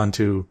always fun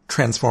to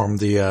transform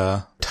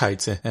the,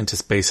 tights into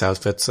space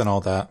outfits and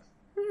all that.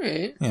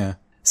 Alright. Yeah.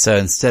 So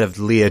instead of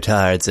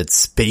leotards, it's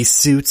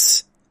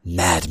spacesuits?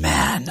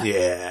 Madman.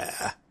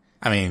 Yeah.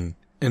 I mean,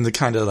 in the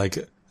kind of like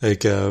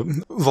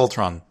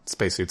Voltron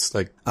spacesuits,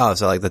 like. Oh,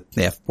 so like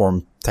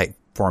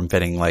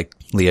form-fitting, like,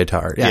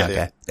 leotard. Yeah,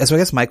 okay. Yeah. So I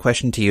guess my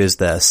question to you is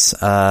this.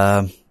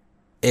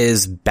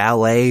 Is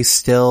ballet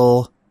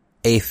still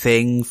a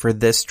thing for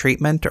this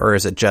treatment, or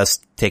is it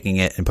just taking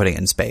it and putting it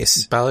in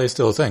space? Ballet is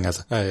still a thing,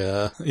 as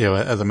I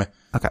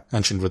Okay.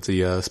 mentioned with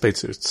the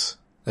spacesuits.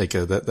 Like,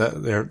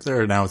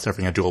 they're now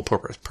serving a dual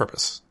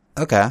purpose.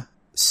 Okay.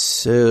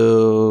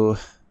 So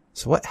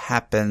what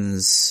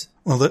happens?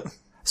 Well,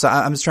 So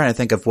I'm just trying to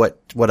think of what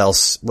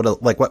else,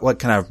 what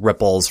kind of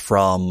ripples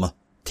from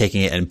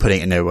taking it and putting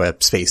it into a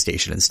space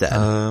station instead.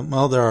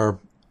 there are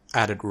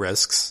added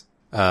risks.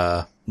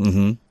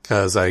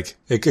 Cause like,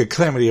 a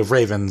calamity of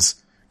ravens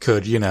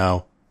could,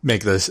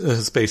 make the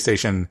space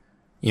station,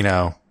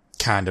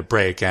 kind of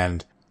break,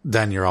 and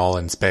then you're all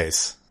in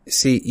space.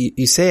 See,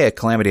 you say a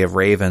calamity of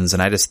ravens,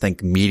 and I just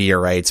think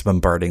meteorites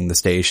bombarding the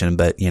station,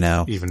 but,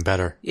 Even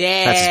better.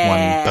 Yeah. that's just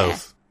one.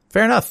 Both.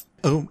 Fair enough.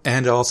 Oh,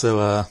 and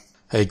also,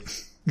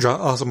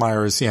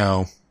 Drosselmeyer's,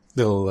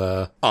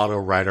 little,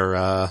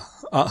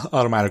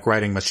 automatic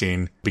writing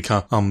machine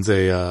becomes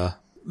a,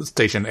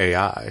 station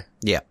AI.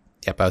 Yep,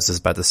 I was just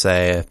about to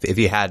say, if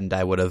you hadn't,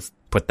 I would have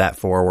put that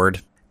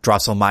forward.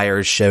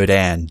 Drosselmeyer's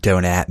Shodan,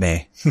 don't at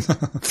me.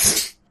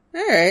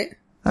 Alright.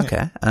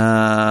 Okay.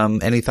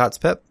 Any thoughts,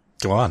 Pip?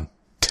 Go on.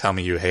 Tell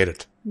me you hate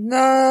it.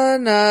 No.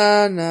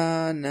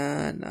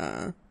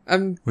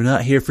 We're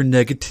not here for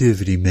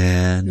negativity,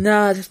 man.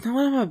 Nah, that's not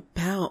what I'm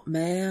about,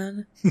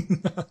 man.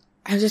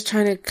 I'm just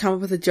trying to come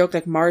up with a joke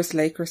like Mars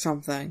Lake or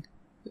something.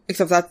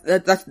 Except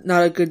that's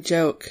not a good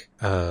joke.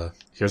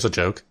 Here's a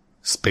joke.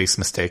 Space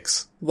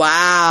mistakes.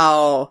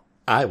 Wow.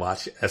 I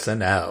watch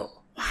SNL.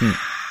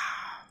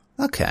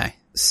 Okay.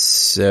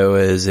 So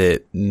is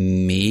it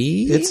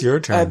me? It's your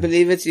turn. I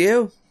believe it's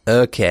you.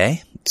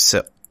 Okay.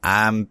 So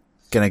I'm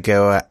gonna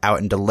go out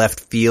into left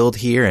field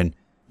here and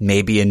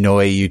maybe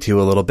annoy you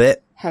two a little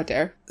bit. How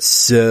dare.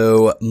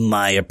 So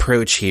my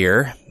approach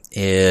here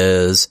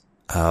is,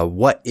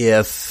 what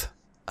if,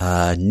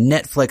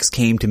 Netflix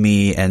came to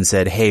me and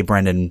said, hey,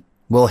 Brendan,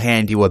 we'll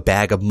hand you a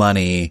bag of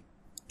money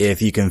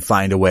if you can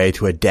find a way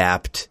to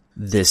adapt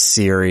this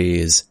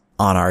series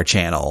on our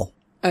channel.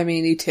 I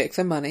mean, you take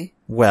the money.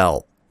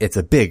 Well, it's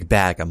a big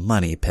bag of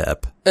money,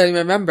 Pip. And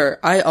remember,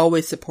 I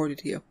always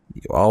supported you.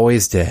 You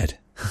always did.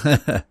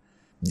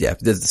 Yeah,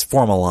 this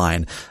formal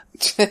line.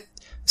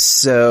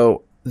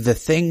 So the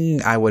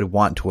thing I would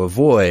want to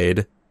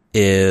avoid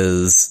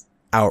is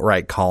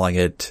outright calling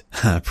it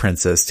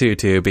Princess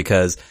Tutu,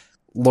 because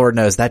Lord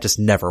knows that just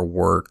never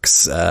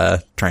works,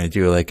 trying to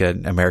do like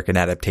an American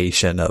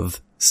adaptation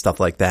of stuff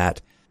like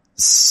that.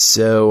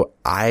 So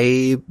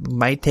I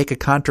might take a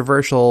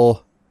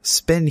controversial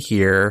spin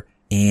here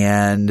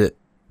and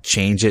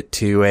change it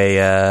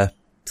to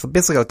so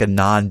basically like a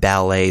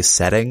non-ballet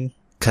setting.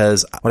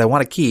 Cause what I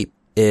want to keep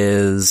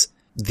is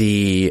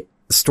the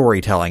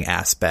storytelling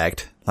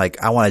aspect.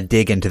 Like, I want to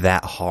dig into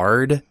that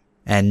hard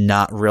and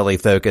not really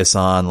focus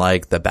on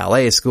like the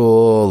ballet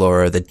school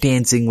or the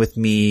dancing with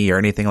me or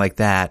anything like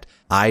that.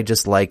 I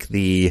just like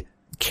the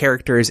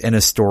characters in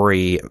a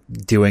story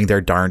doing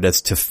their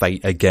darndest to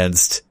fight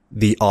against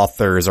the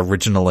author's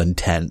original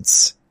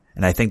intents.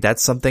 And I think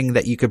that's something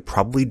that you could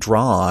probably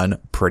draw on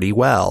pretty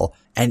well.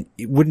 And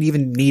it wouldn't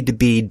even need to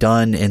be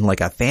done in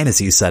like a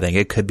fantasy setting.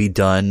 It could be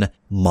done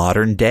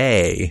modern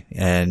day.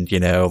 And, you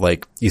know,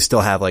 like you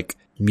still have like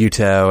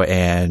Muto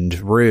and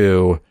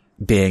Rue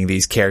being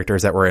these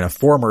characters that were in a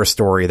former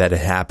story that had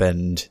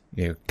happened.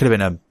 You know, could have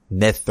been a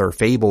myth or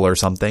fable or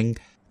something.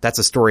 That's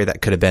a story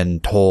that could have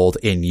been told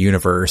in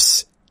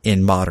universe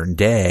in modern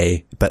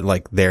day, but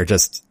like they're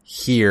just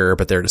here,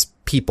 but they're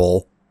just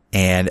people.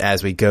 And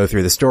as we go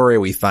through the story,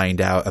 we find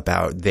out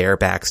about their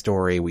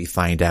backstory. We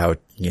find out,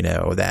 you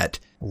know, that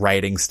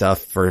writing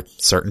stuff for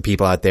certain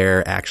people out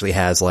there actually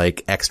has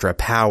like extra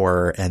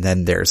power. And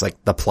then there's like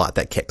the plot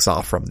that kicks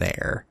off from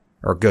there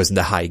or goes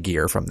into high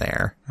gear from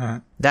there.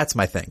 That's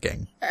my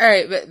thinking. All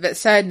right. But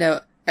side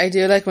note, I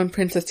do like when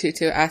Princess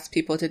Tutu asks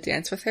people to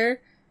dance with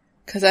her,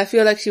 because I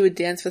feel like she would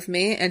dance with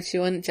me and she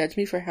wouldn't judge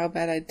me for how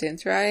bad a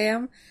dancer I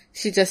am.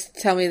 She'd just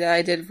tell me that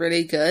I did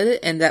really good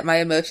and that my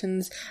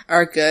emotions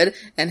are good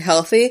and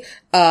healthy,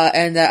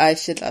 and that I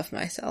should love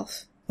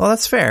myself. Well,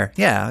 that's fair.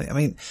 Yeah. I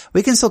mean,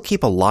 we can still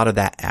keep a lot of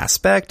that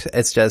aspect.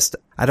 It's just,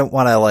 I don't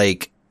want to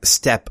like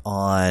step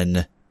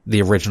on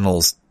the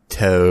original's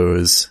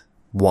toes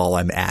while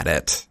I'm at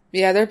it.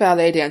 Yeah, they're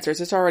ballet dancers.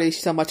 There's already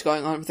so much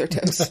going on with their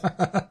toes.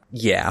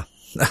 Yeah.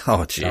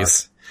 Oh,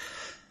 jeez.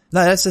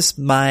 No, that's just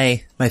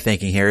my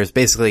thinking here is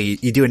basically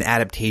you do an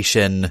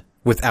adaptation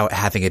without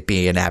having it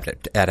be an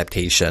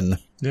adaptation.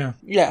 Yeah.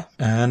 Yeah.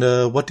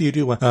 And what do you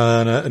do when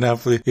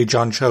a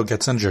John Cho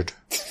gets injured?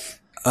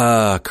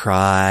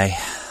 Cry.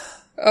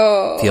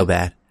 Oh. Feel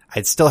bad.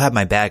 I'd still have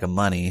my bag of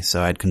money,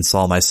 so I'd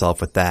console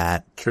myself with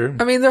that. True.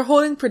 I mean, they're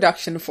holding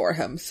production for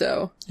him,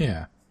 so.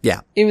 Yeah.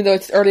 Yeah. Even though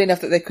it's early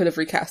enough that they could have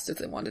recast if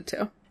they wanted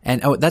to.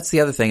 And that's the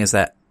other thing is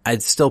that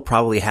I'd still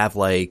probably have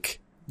like,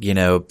 you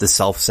know, the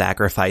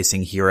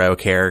self-sacrificing hero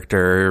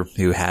character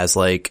who has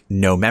like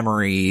no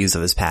memories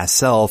of his past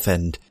self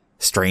and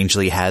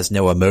strangely has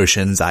no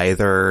emotions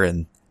either.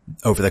 And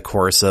over the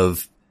course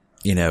of,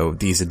 you know,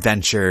 these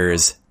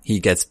adventures, he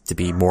gets to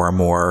be more and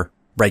more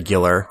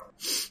regular.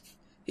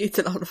 Eats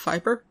a lot of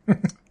fiber.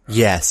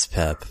 Yes,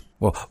 Pip.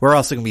 Well, we're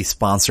also going to be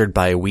sponsored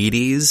by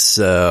Wheaties.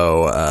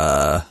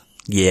 So,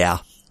 yeah,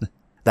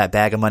 that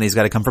bag of money's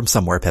got to come from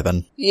somewhere,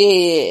 Pippin.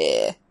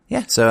 Yeah.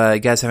 Yeah, so you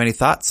guys have any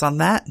thoughts on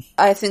that?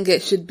 I think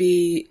it should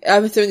be,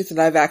 I'm assuming it's a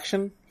live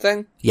action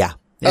thing. Yeah,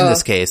 in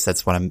this case,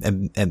 that's what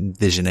I'm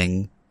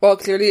envisioning. Well,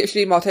 clearly it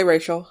should be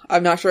multiracial.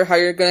 I'm not sure how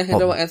you're going to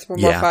handle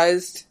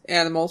anthropomorphized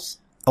animals.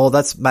 Oh,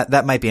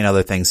 that might be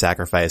another thing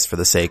sacrificed for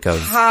the sake of...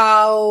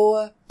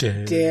 How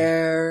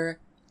dare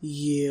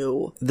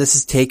you? This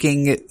is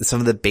taking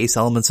some of the base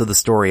elements of the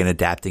story and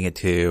adapting it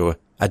to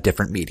a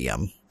different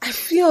medium. I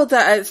feel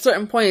that at a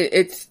certain point,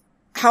 it's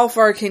how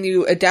far can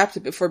you adapt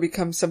it before it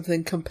becomes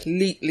something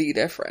completely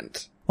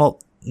different?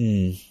 Well,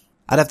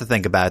 I'd have to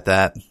think about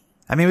that.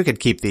 I mean, we could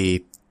keep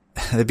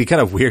it'd be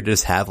kind of weird to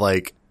just have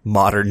like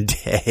modern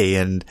day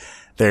and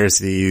there's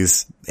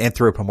these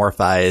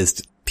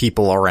anthropomorphized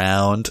people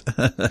around.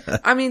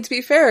 I mean, to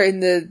be fair, in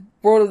the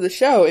world of the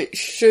show, it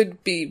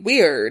should be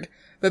weird,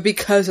 but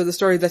because of the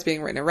story that's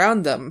being written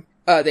around them,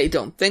 they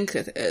don't think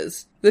it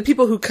is. The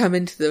people who come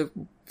into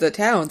the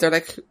towns, they're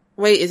like,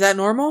 wait, is that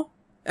normal?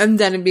 And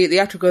then immediately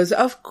after goes,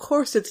 of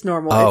course it's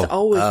normal. It's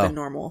always been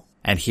normal.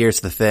 And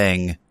here's the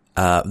thing,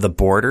 the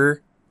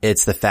border,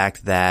 it's the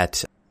fact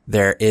that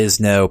there is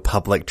no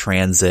public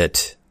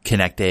transit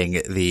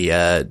connecting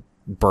the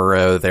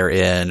borough they're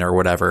in or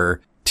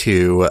whatever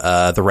to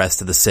the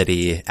rest of the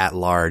city at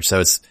large. So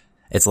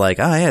it's like,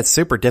 oh yeah, it's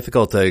super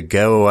difficult to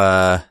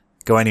go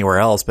anywhere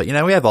else, but you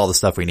know, we have all the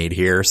stuff we need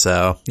here,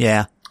 so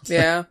yeah.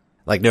 Yeah.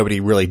 Like nobody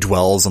really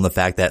dwells on the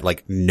fact that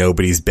like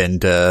nobody's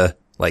been to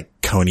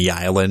like Coney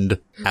Island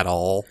at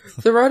all.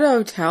 The road out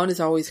of town is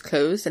always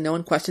closed and no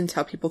one questions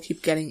how people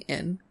keep getting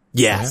in.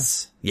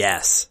 Yes. Yeah.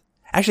 Yes.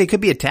 Actually, it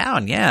could be a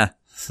town. Yeah.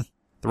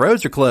 The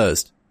roads are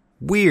closed.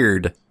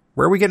 Weird.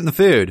 Where are we getting the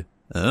food?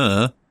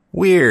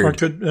 Weird.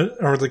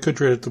 Or they could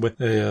treat it with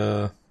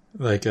the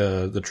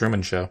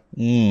Truman Show.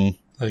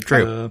 Like,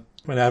 True.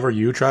 Whenever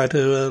you try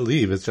to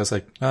leave, it's just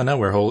like, oh no,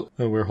 we're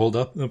holed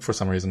up for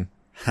some reason.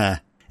 Huh.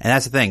 And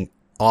that's the thing.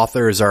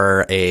 Authors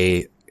are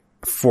a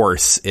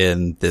force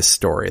in this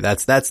story.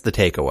 That's the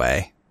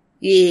takeaway.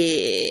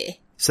 Yeah.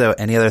 So,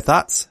 any other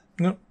thoughts?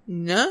 Nope.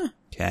 No.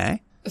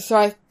 Okay. So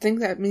I think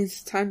that means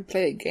it's time to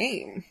play a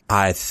game.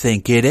 I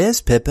think it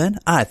is, Pippin.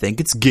 I think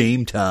it's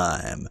game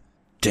time.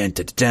 Dun,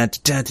 dun, dun,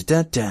 dun, dun,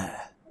 dun, dun.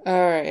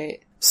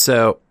 Alright.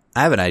 So,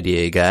 I have an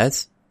idea, you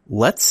guys.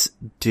 Let's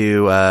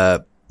do,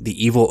 The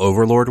Evil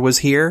Overlord Was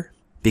Here,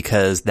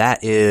 because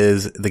that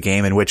is the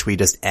game in which we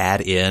just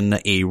add in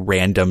a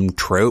random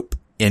trope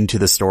into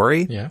the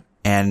story. Yeah.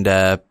 And,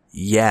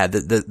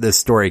 the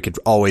story could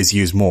always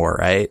use more,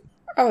 right?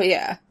 Oh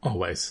yeah.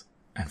 Always.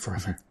 And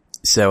forever.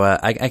 So,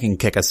 I can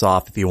kick us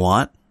off if you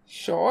want.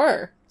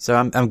 Sure. So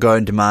I'm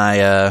going to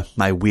my,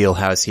 my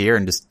wheelhouse here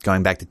and just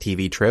going back to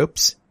TV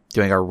tropes,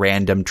 doing a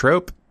random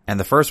trope. And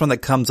the first one that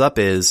comes up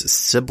is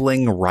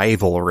sibling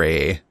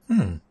rivalry.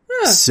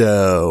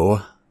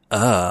 So,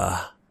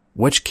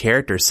 which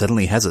character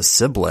suddenly has a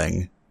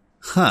sibling?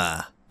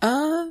 Huh.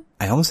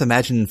 I almost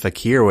imagine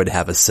Fakir would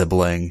have a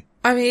sibling.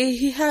 I mean,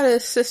 he had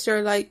a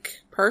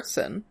sister-like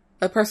person.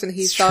 A person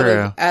he It's thought true.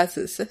 of as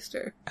his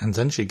sister. And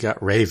then she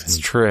got Raven. It's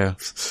true.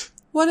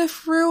 What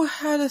if Rue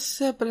had a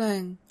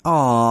sibling?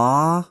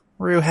 Aww,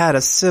 Rue had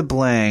a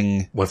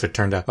sibling. What if it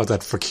turned out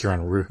that Fakir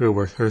and Rue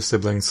were her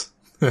siblings?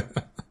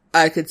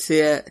 I could see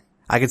it.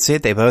 I could see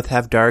it. They both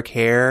have dark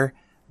hair.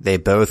 They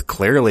both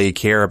clearly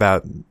care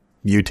about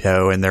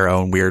Yuto in their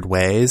own weird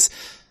ways.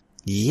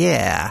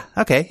 Yeah.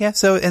 Okay. Yeah.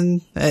 So,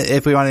 and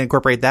if we want to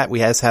incorporate that, we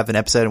have an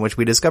episode in which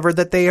we discovered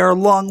that they are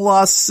long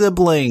lost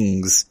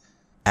siblings.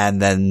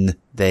 And then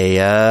they,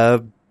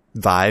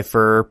 vie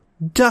for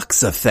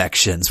Duck's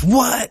affections.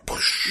 What?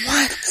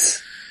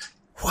 What?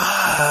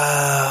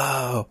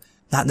 Whoa.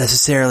 Not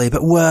necessarily,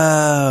 but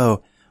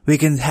whoa. We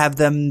can have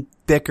them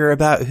bicker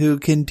about who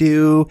can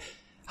do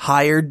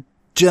higher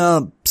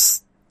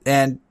jumps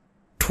and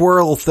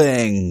twirl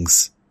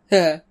things.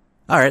 Yeah.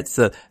 All right,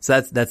 so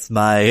that's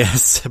my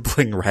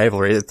sibling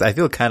rivalry. I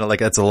feel kind of like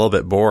that's a little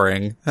bit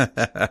boring.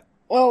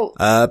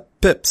 Well,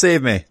 Pip,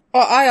 save me.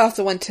 well, I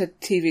also went to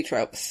TV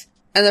tropes.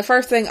 And the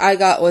first thing I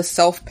got was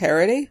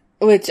self-parody,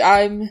 which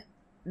I'm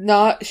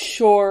not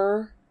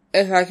sure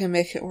if I can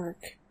make it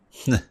work.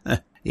 Yeah,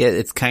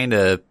 it's kind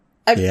of,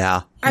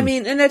 yeah. I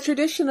mean, in a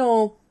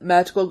traditional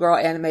magical girl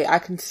anime, I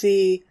can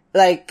see,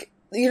 like,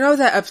 you know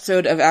that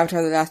episode of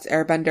Avatar: The Last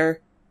Airbender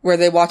where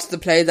they watch the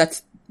play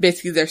that's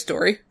basically their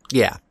story?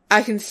 Yeah.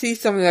 I can see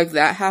something like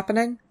that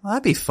happening. Well,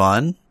 that'd be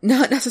fun.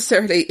 Not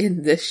necessarily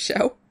in this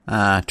show.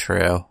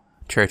 True.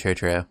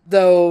 True.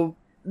 Though,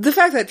 the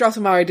fact that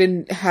Drosselmeyer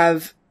didn't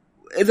have...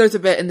 There's a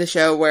bit in the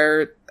show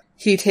where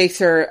he takes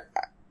her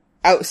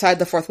outside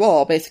the fourth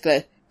wall,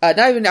 basically. Not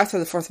even outside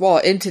the fourth wall,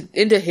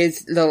 into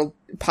his little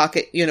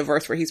pocket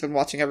universe where he's been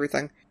watching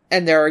everything.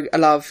 And there are a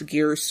lot of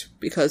gears,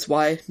 because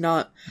why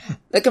not?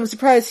 Like, I'm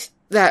surprised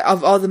that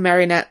of all the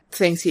marionette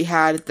things he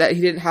had, that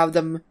he didn't have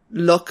them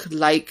look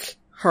like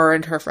her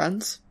and her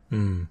friends.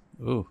 Ooh.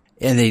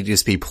 And they'd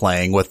just be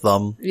playing with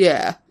them.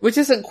 Yeah. Which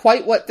isn't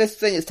quite what this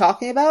thing is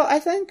talking about, I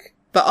think.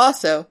 But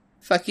also,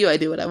 fuck you, I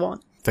do what I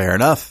want. Fair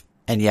enough.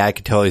 And yeah, I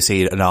could totally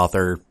see an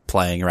author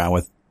playing around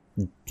with,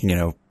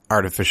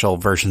 artificial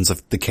versions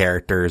of the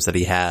characters that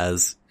he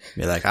has.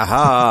 Be like,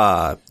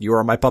 aha, you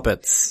are my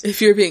puppets.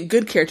 If you're being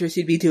good characters,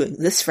 you'd be doing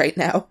this right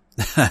now.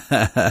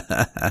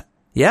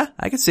 Yeah,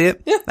 I can see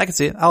it. Yeah. I can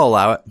see it. I'll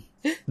allow it.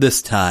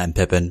 This time,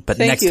 Pippin. But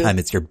Thank next you. time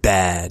it's your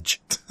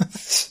badge.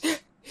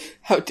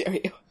 How dare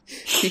you?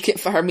 If you can't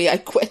fire me, I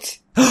quit.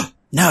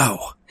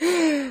 No.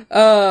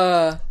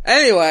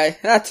 Anyway,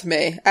 that's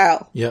me.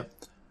 Al. Yep.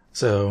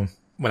 So,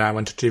 when I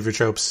went to TV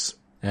tropes,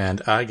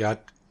 and I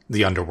got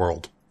The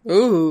Underworld.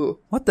 Ooh.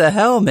 What the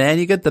hell, man?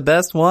 You get the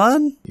best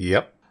one?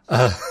 Yep.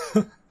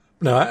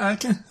 No, I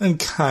can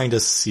kind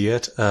of see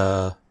it.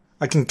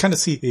 I can kind of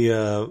see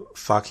the,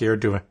 Fakir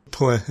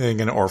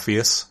playing an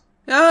Orpheus.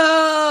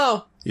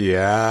 No!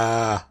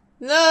 Yeah.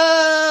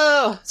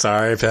 No!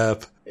 Sorry,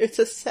 Pep. It's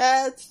a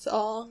sad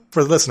song.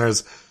 For the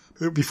listeners,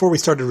 before we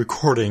started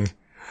recording,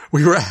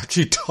 we were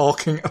actually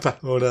talking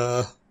about,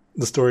 the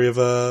story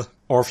of,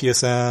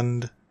 Orpheus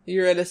and...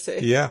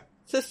 Eurydice. Yeah.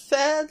 It's a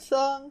sad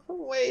song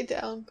from way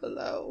down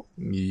below.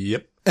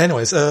 Yep.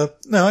 Anyways,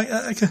 no,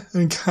 I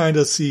can kind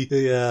of see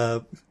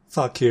the,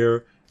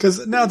 Fakir,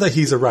 because now that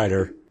he's a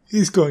writer,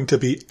 he's going to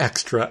be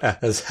extra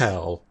as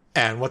hell.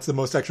 And what's the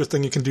most extra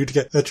thing you can do to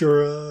get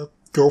your,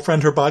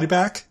 girlfriend her body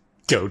back?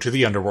 Go to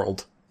the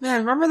underworld.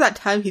 Man, remember that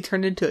time he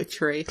turned into a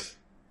tree?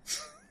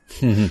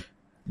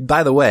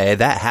 By the way,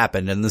 that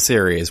happened in the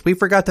series. We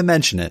forgot to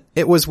mention it.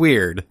 It was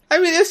weird. I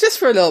mean, it was just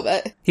for a little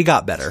bit. He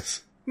got better.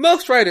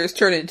 Most writers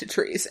turn into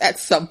trees at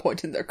some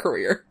point in their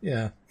career.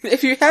 Yeah.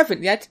 If you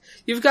haven't yet,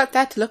 you've got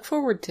that to look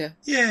forward to.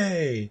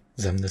 Yay!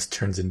 Xemnas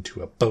turns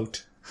into a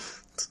boat.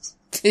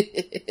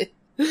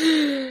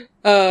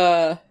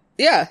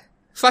 Yeah.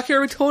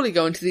 Fakir would totally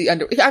go into the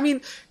I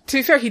mean, to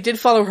be fair, he did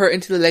follow her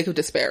into the Lake of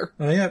Despair.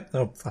 Oh, yeah.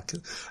 Oh, fuck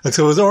it.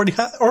 So it was already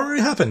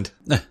happened.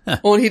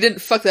 Oh, and he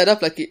didn't fuck that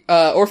up like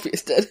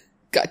Orpheus did.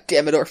 God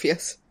damn it,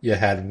 Orpheus. You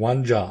had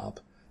one job.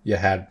 You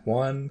had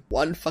one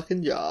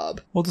fucking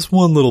job. Well, just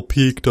one little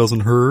peek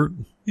doesn't hurt.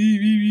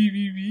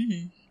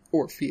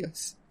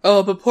 Orpheus.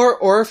 Oh, but poor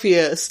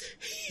Orpheus.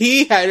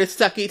 He had a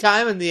sucky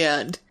time in the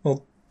end.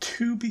 Well,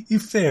 to be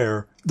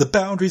fair, the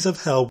boundaries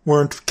of hell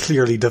weren't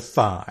clearly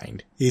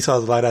defined. He saw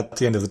the light at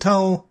the end of the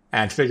tunnel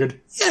and figured,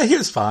 yeah,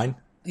 here's fine.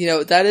 You know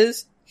what that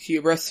is?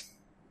 Hubris.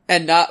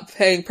 And not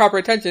paying proper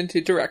attention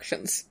to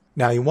directions.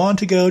 Now you want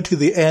to go to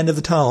the end of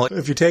the tunnel.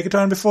 If you take a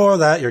turn before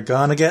that, you're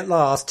gonna get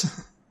lost.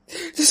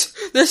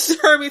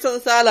 There's Hermes on the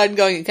sideline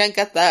going, you can't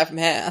get that from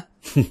here.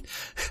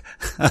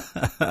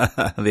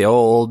 The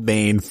old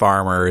Maine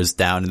farmers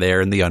down there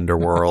in the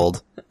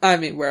underworld. I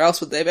mean, where else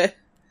would they be?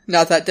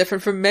 Not that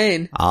different from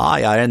Maine. Ah,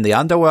 you're in the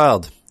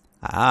underworld.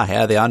 Ah,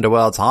 yeah, the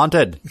underworld's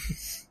haunted.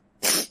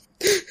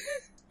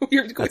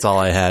 That's all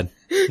I had.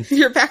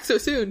 You're back so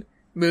soon.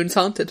 Moon's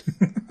haunted.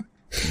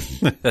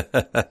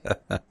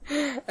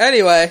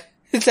 Anyway,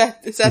 is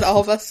that all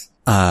of us?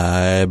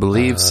 I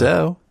believe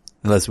so.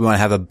 Unless we want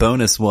to have a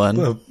bonus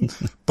one.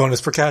 Bonus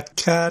for Cat.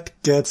 Cat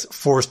gets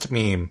forced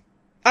meme.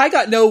 I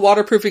got no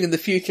waterproofing in the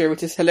future,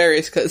 which is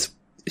hilarious because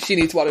she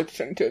needs water to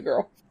turn into a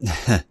girl.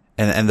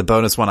 And the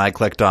bonus one I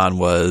clicked on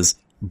was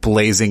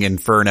Blazing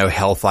Inferno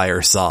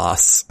Hellfire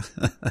Sauce.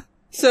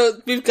 So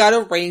we've got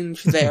a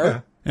range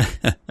there.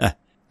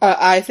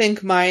 I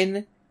think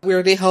mine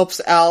weirdly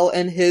helps Al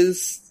and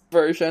his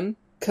version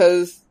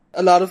because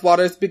a lot of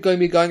water is going to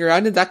be going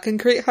around and that can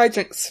create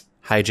hijinks.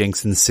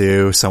 Hijinks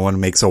ensue. Someone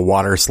makes a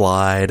water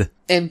slide.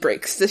 And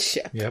breaks the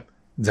ship. Yep.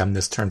 Then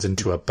this turns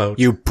into a boat.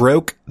 You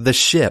broke the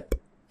ship.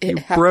 It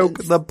you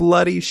broke the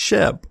bloody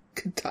ship.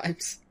 Good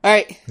times.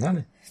 Alright.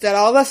 None. Is that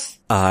all of us?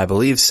 I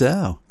believe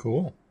so.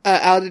 Cool.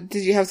 Al,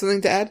 did you have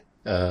something to add?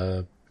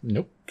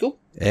 Nope. Cool.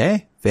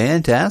 Hey,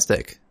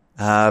 fantastic.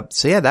 So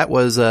yeah, that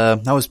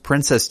was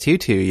Princess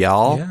Tutu,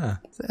 y'all. Yeah.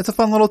 It's a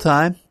fun little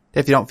time.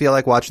 If you don't feel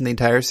like watching the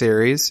entire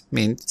series, I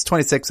mean, it's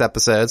 26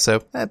 episodes,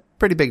 so a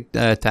pretty big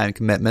time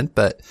commitment,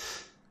 but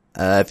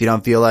if you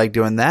don't feel like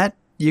doing that,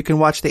 you can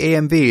watch the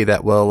AMV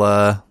that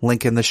will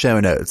link in the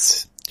show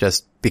notes,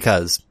 just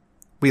because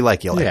we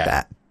like you like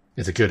that.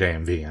 It's a good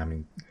AMV. I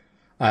mean,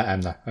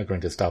 I'm not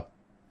going to stop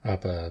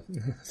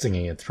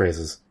singing its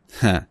praises.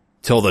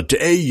 Till the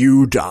day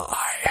you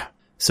die.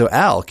 So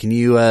Al, can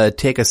you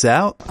take us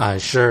out? I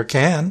sure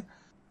can.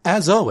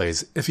 As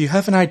always, if you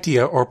have an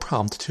idea or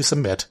prompt to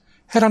submit,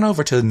 head on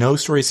over to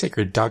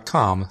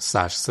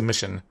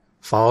nostorysacred.com/submission.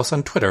 Follow us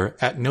on Twitter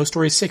at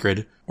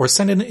nostorysacred or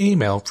send an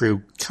email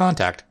through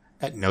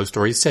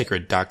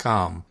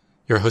contact@nostorysacred.com.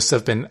 Your hosts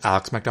have been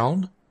Alex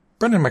MacDonald,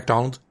 Brendan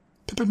MacDonald,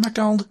 Pippin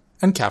MacDonald,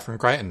 and Catherine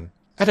Crichton.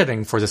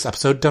 Editing for this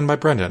episode done by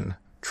Brendan.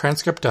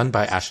 Transcript done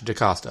by Ashley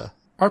DaCosta.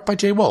 Art by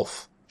Jay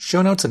Wolf.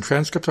 Show notes and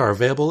transcripts are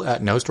available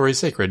at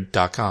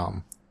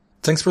nostorysacred.com.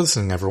 Thanks for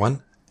listening,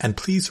 everyone, and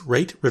please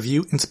rate,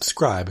 review, and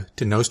subscribe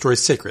to No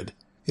Stories Sacred.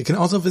 You can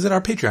also visit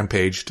our Patreon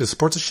page to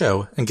support the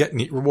show and get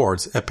neat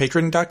rewards at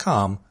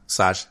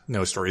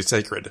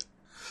patreon.com/nostorysacred.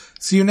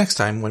 See you next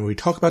time when we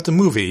talk about the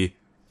movie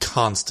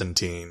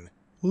Constantine.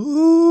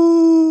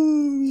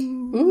 Ooh.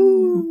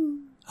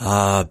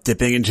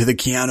 Dipping into the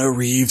Keanu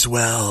Reeves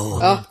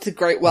well. Oh, it's a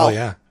great well. Oh,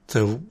 yeah.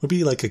 So would it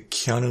be like a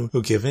Keanu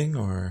giving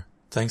or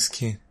thanks,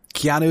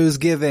 Keanu's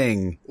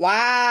giving.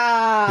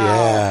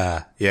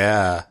 Wow.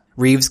 Yeah.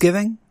 Reeves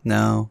giving?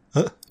 No.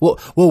 We'll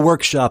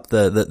workshop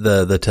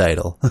the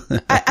title.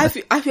 I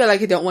feel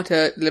like I don't want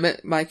to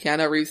limit my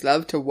Keanu Reeves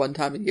love to one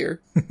time a year.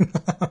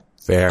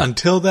 Fair.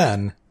 Until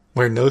then,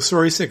 we're No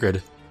Story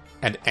Sacred,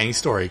 and any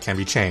story can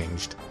be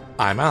changed.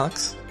 I'm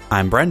Alex.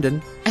 I'm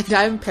Brendan. And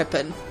I'm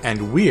Pippin.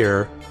 And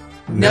we're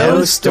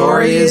No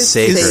Story is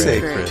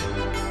Sacred.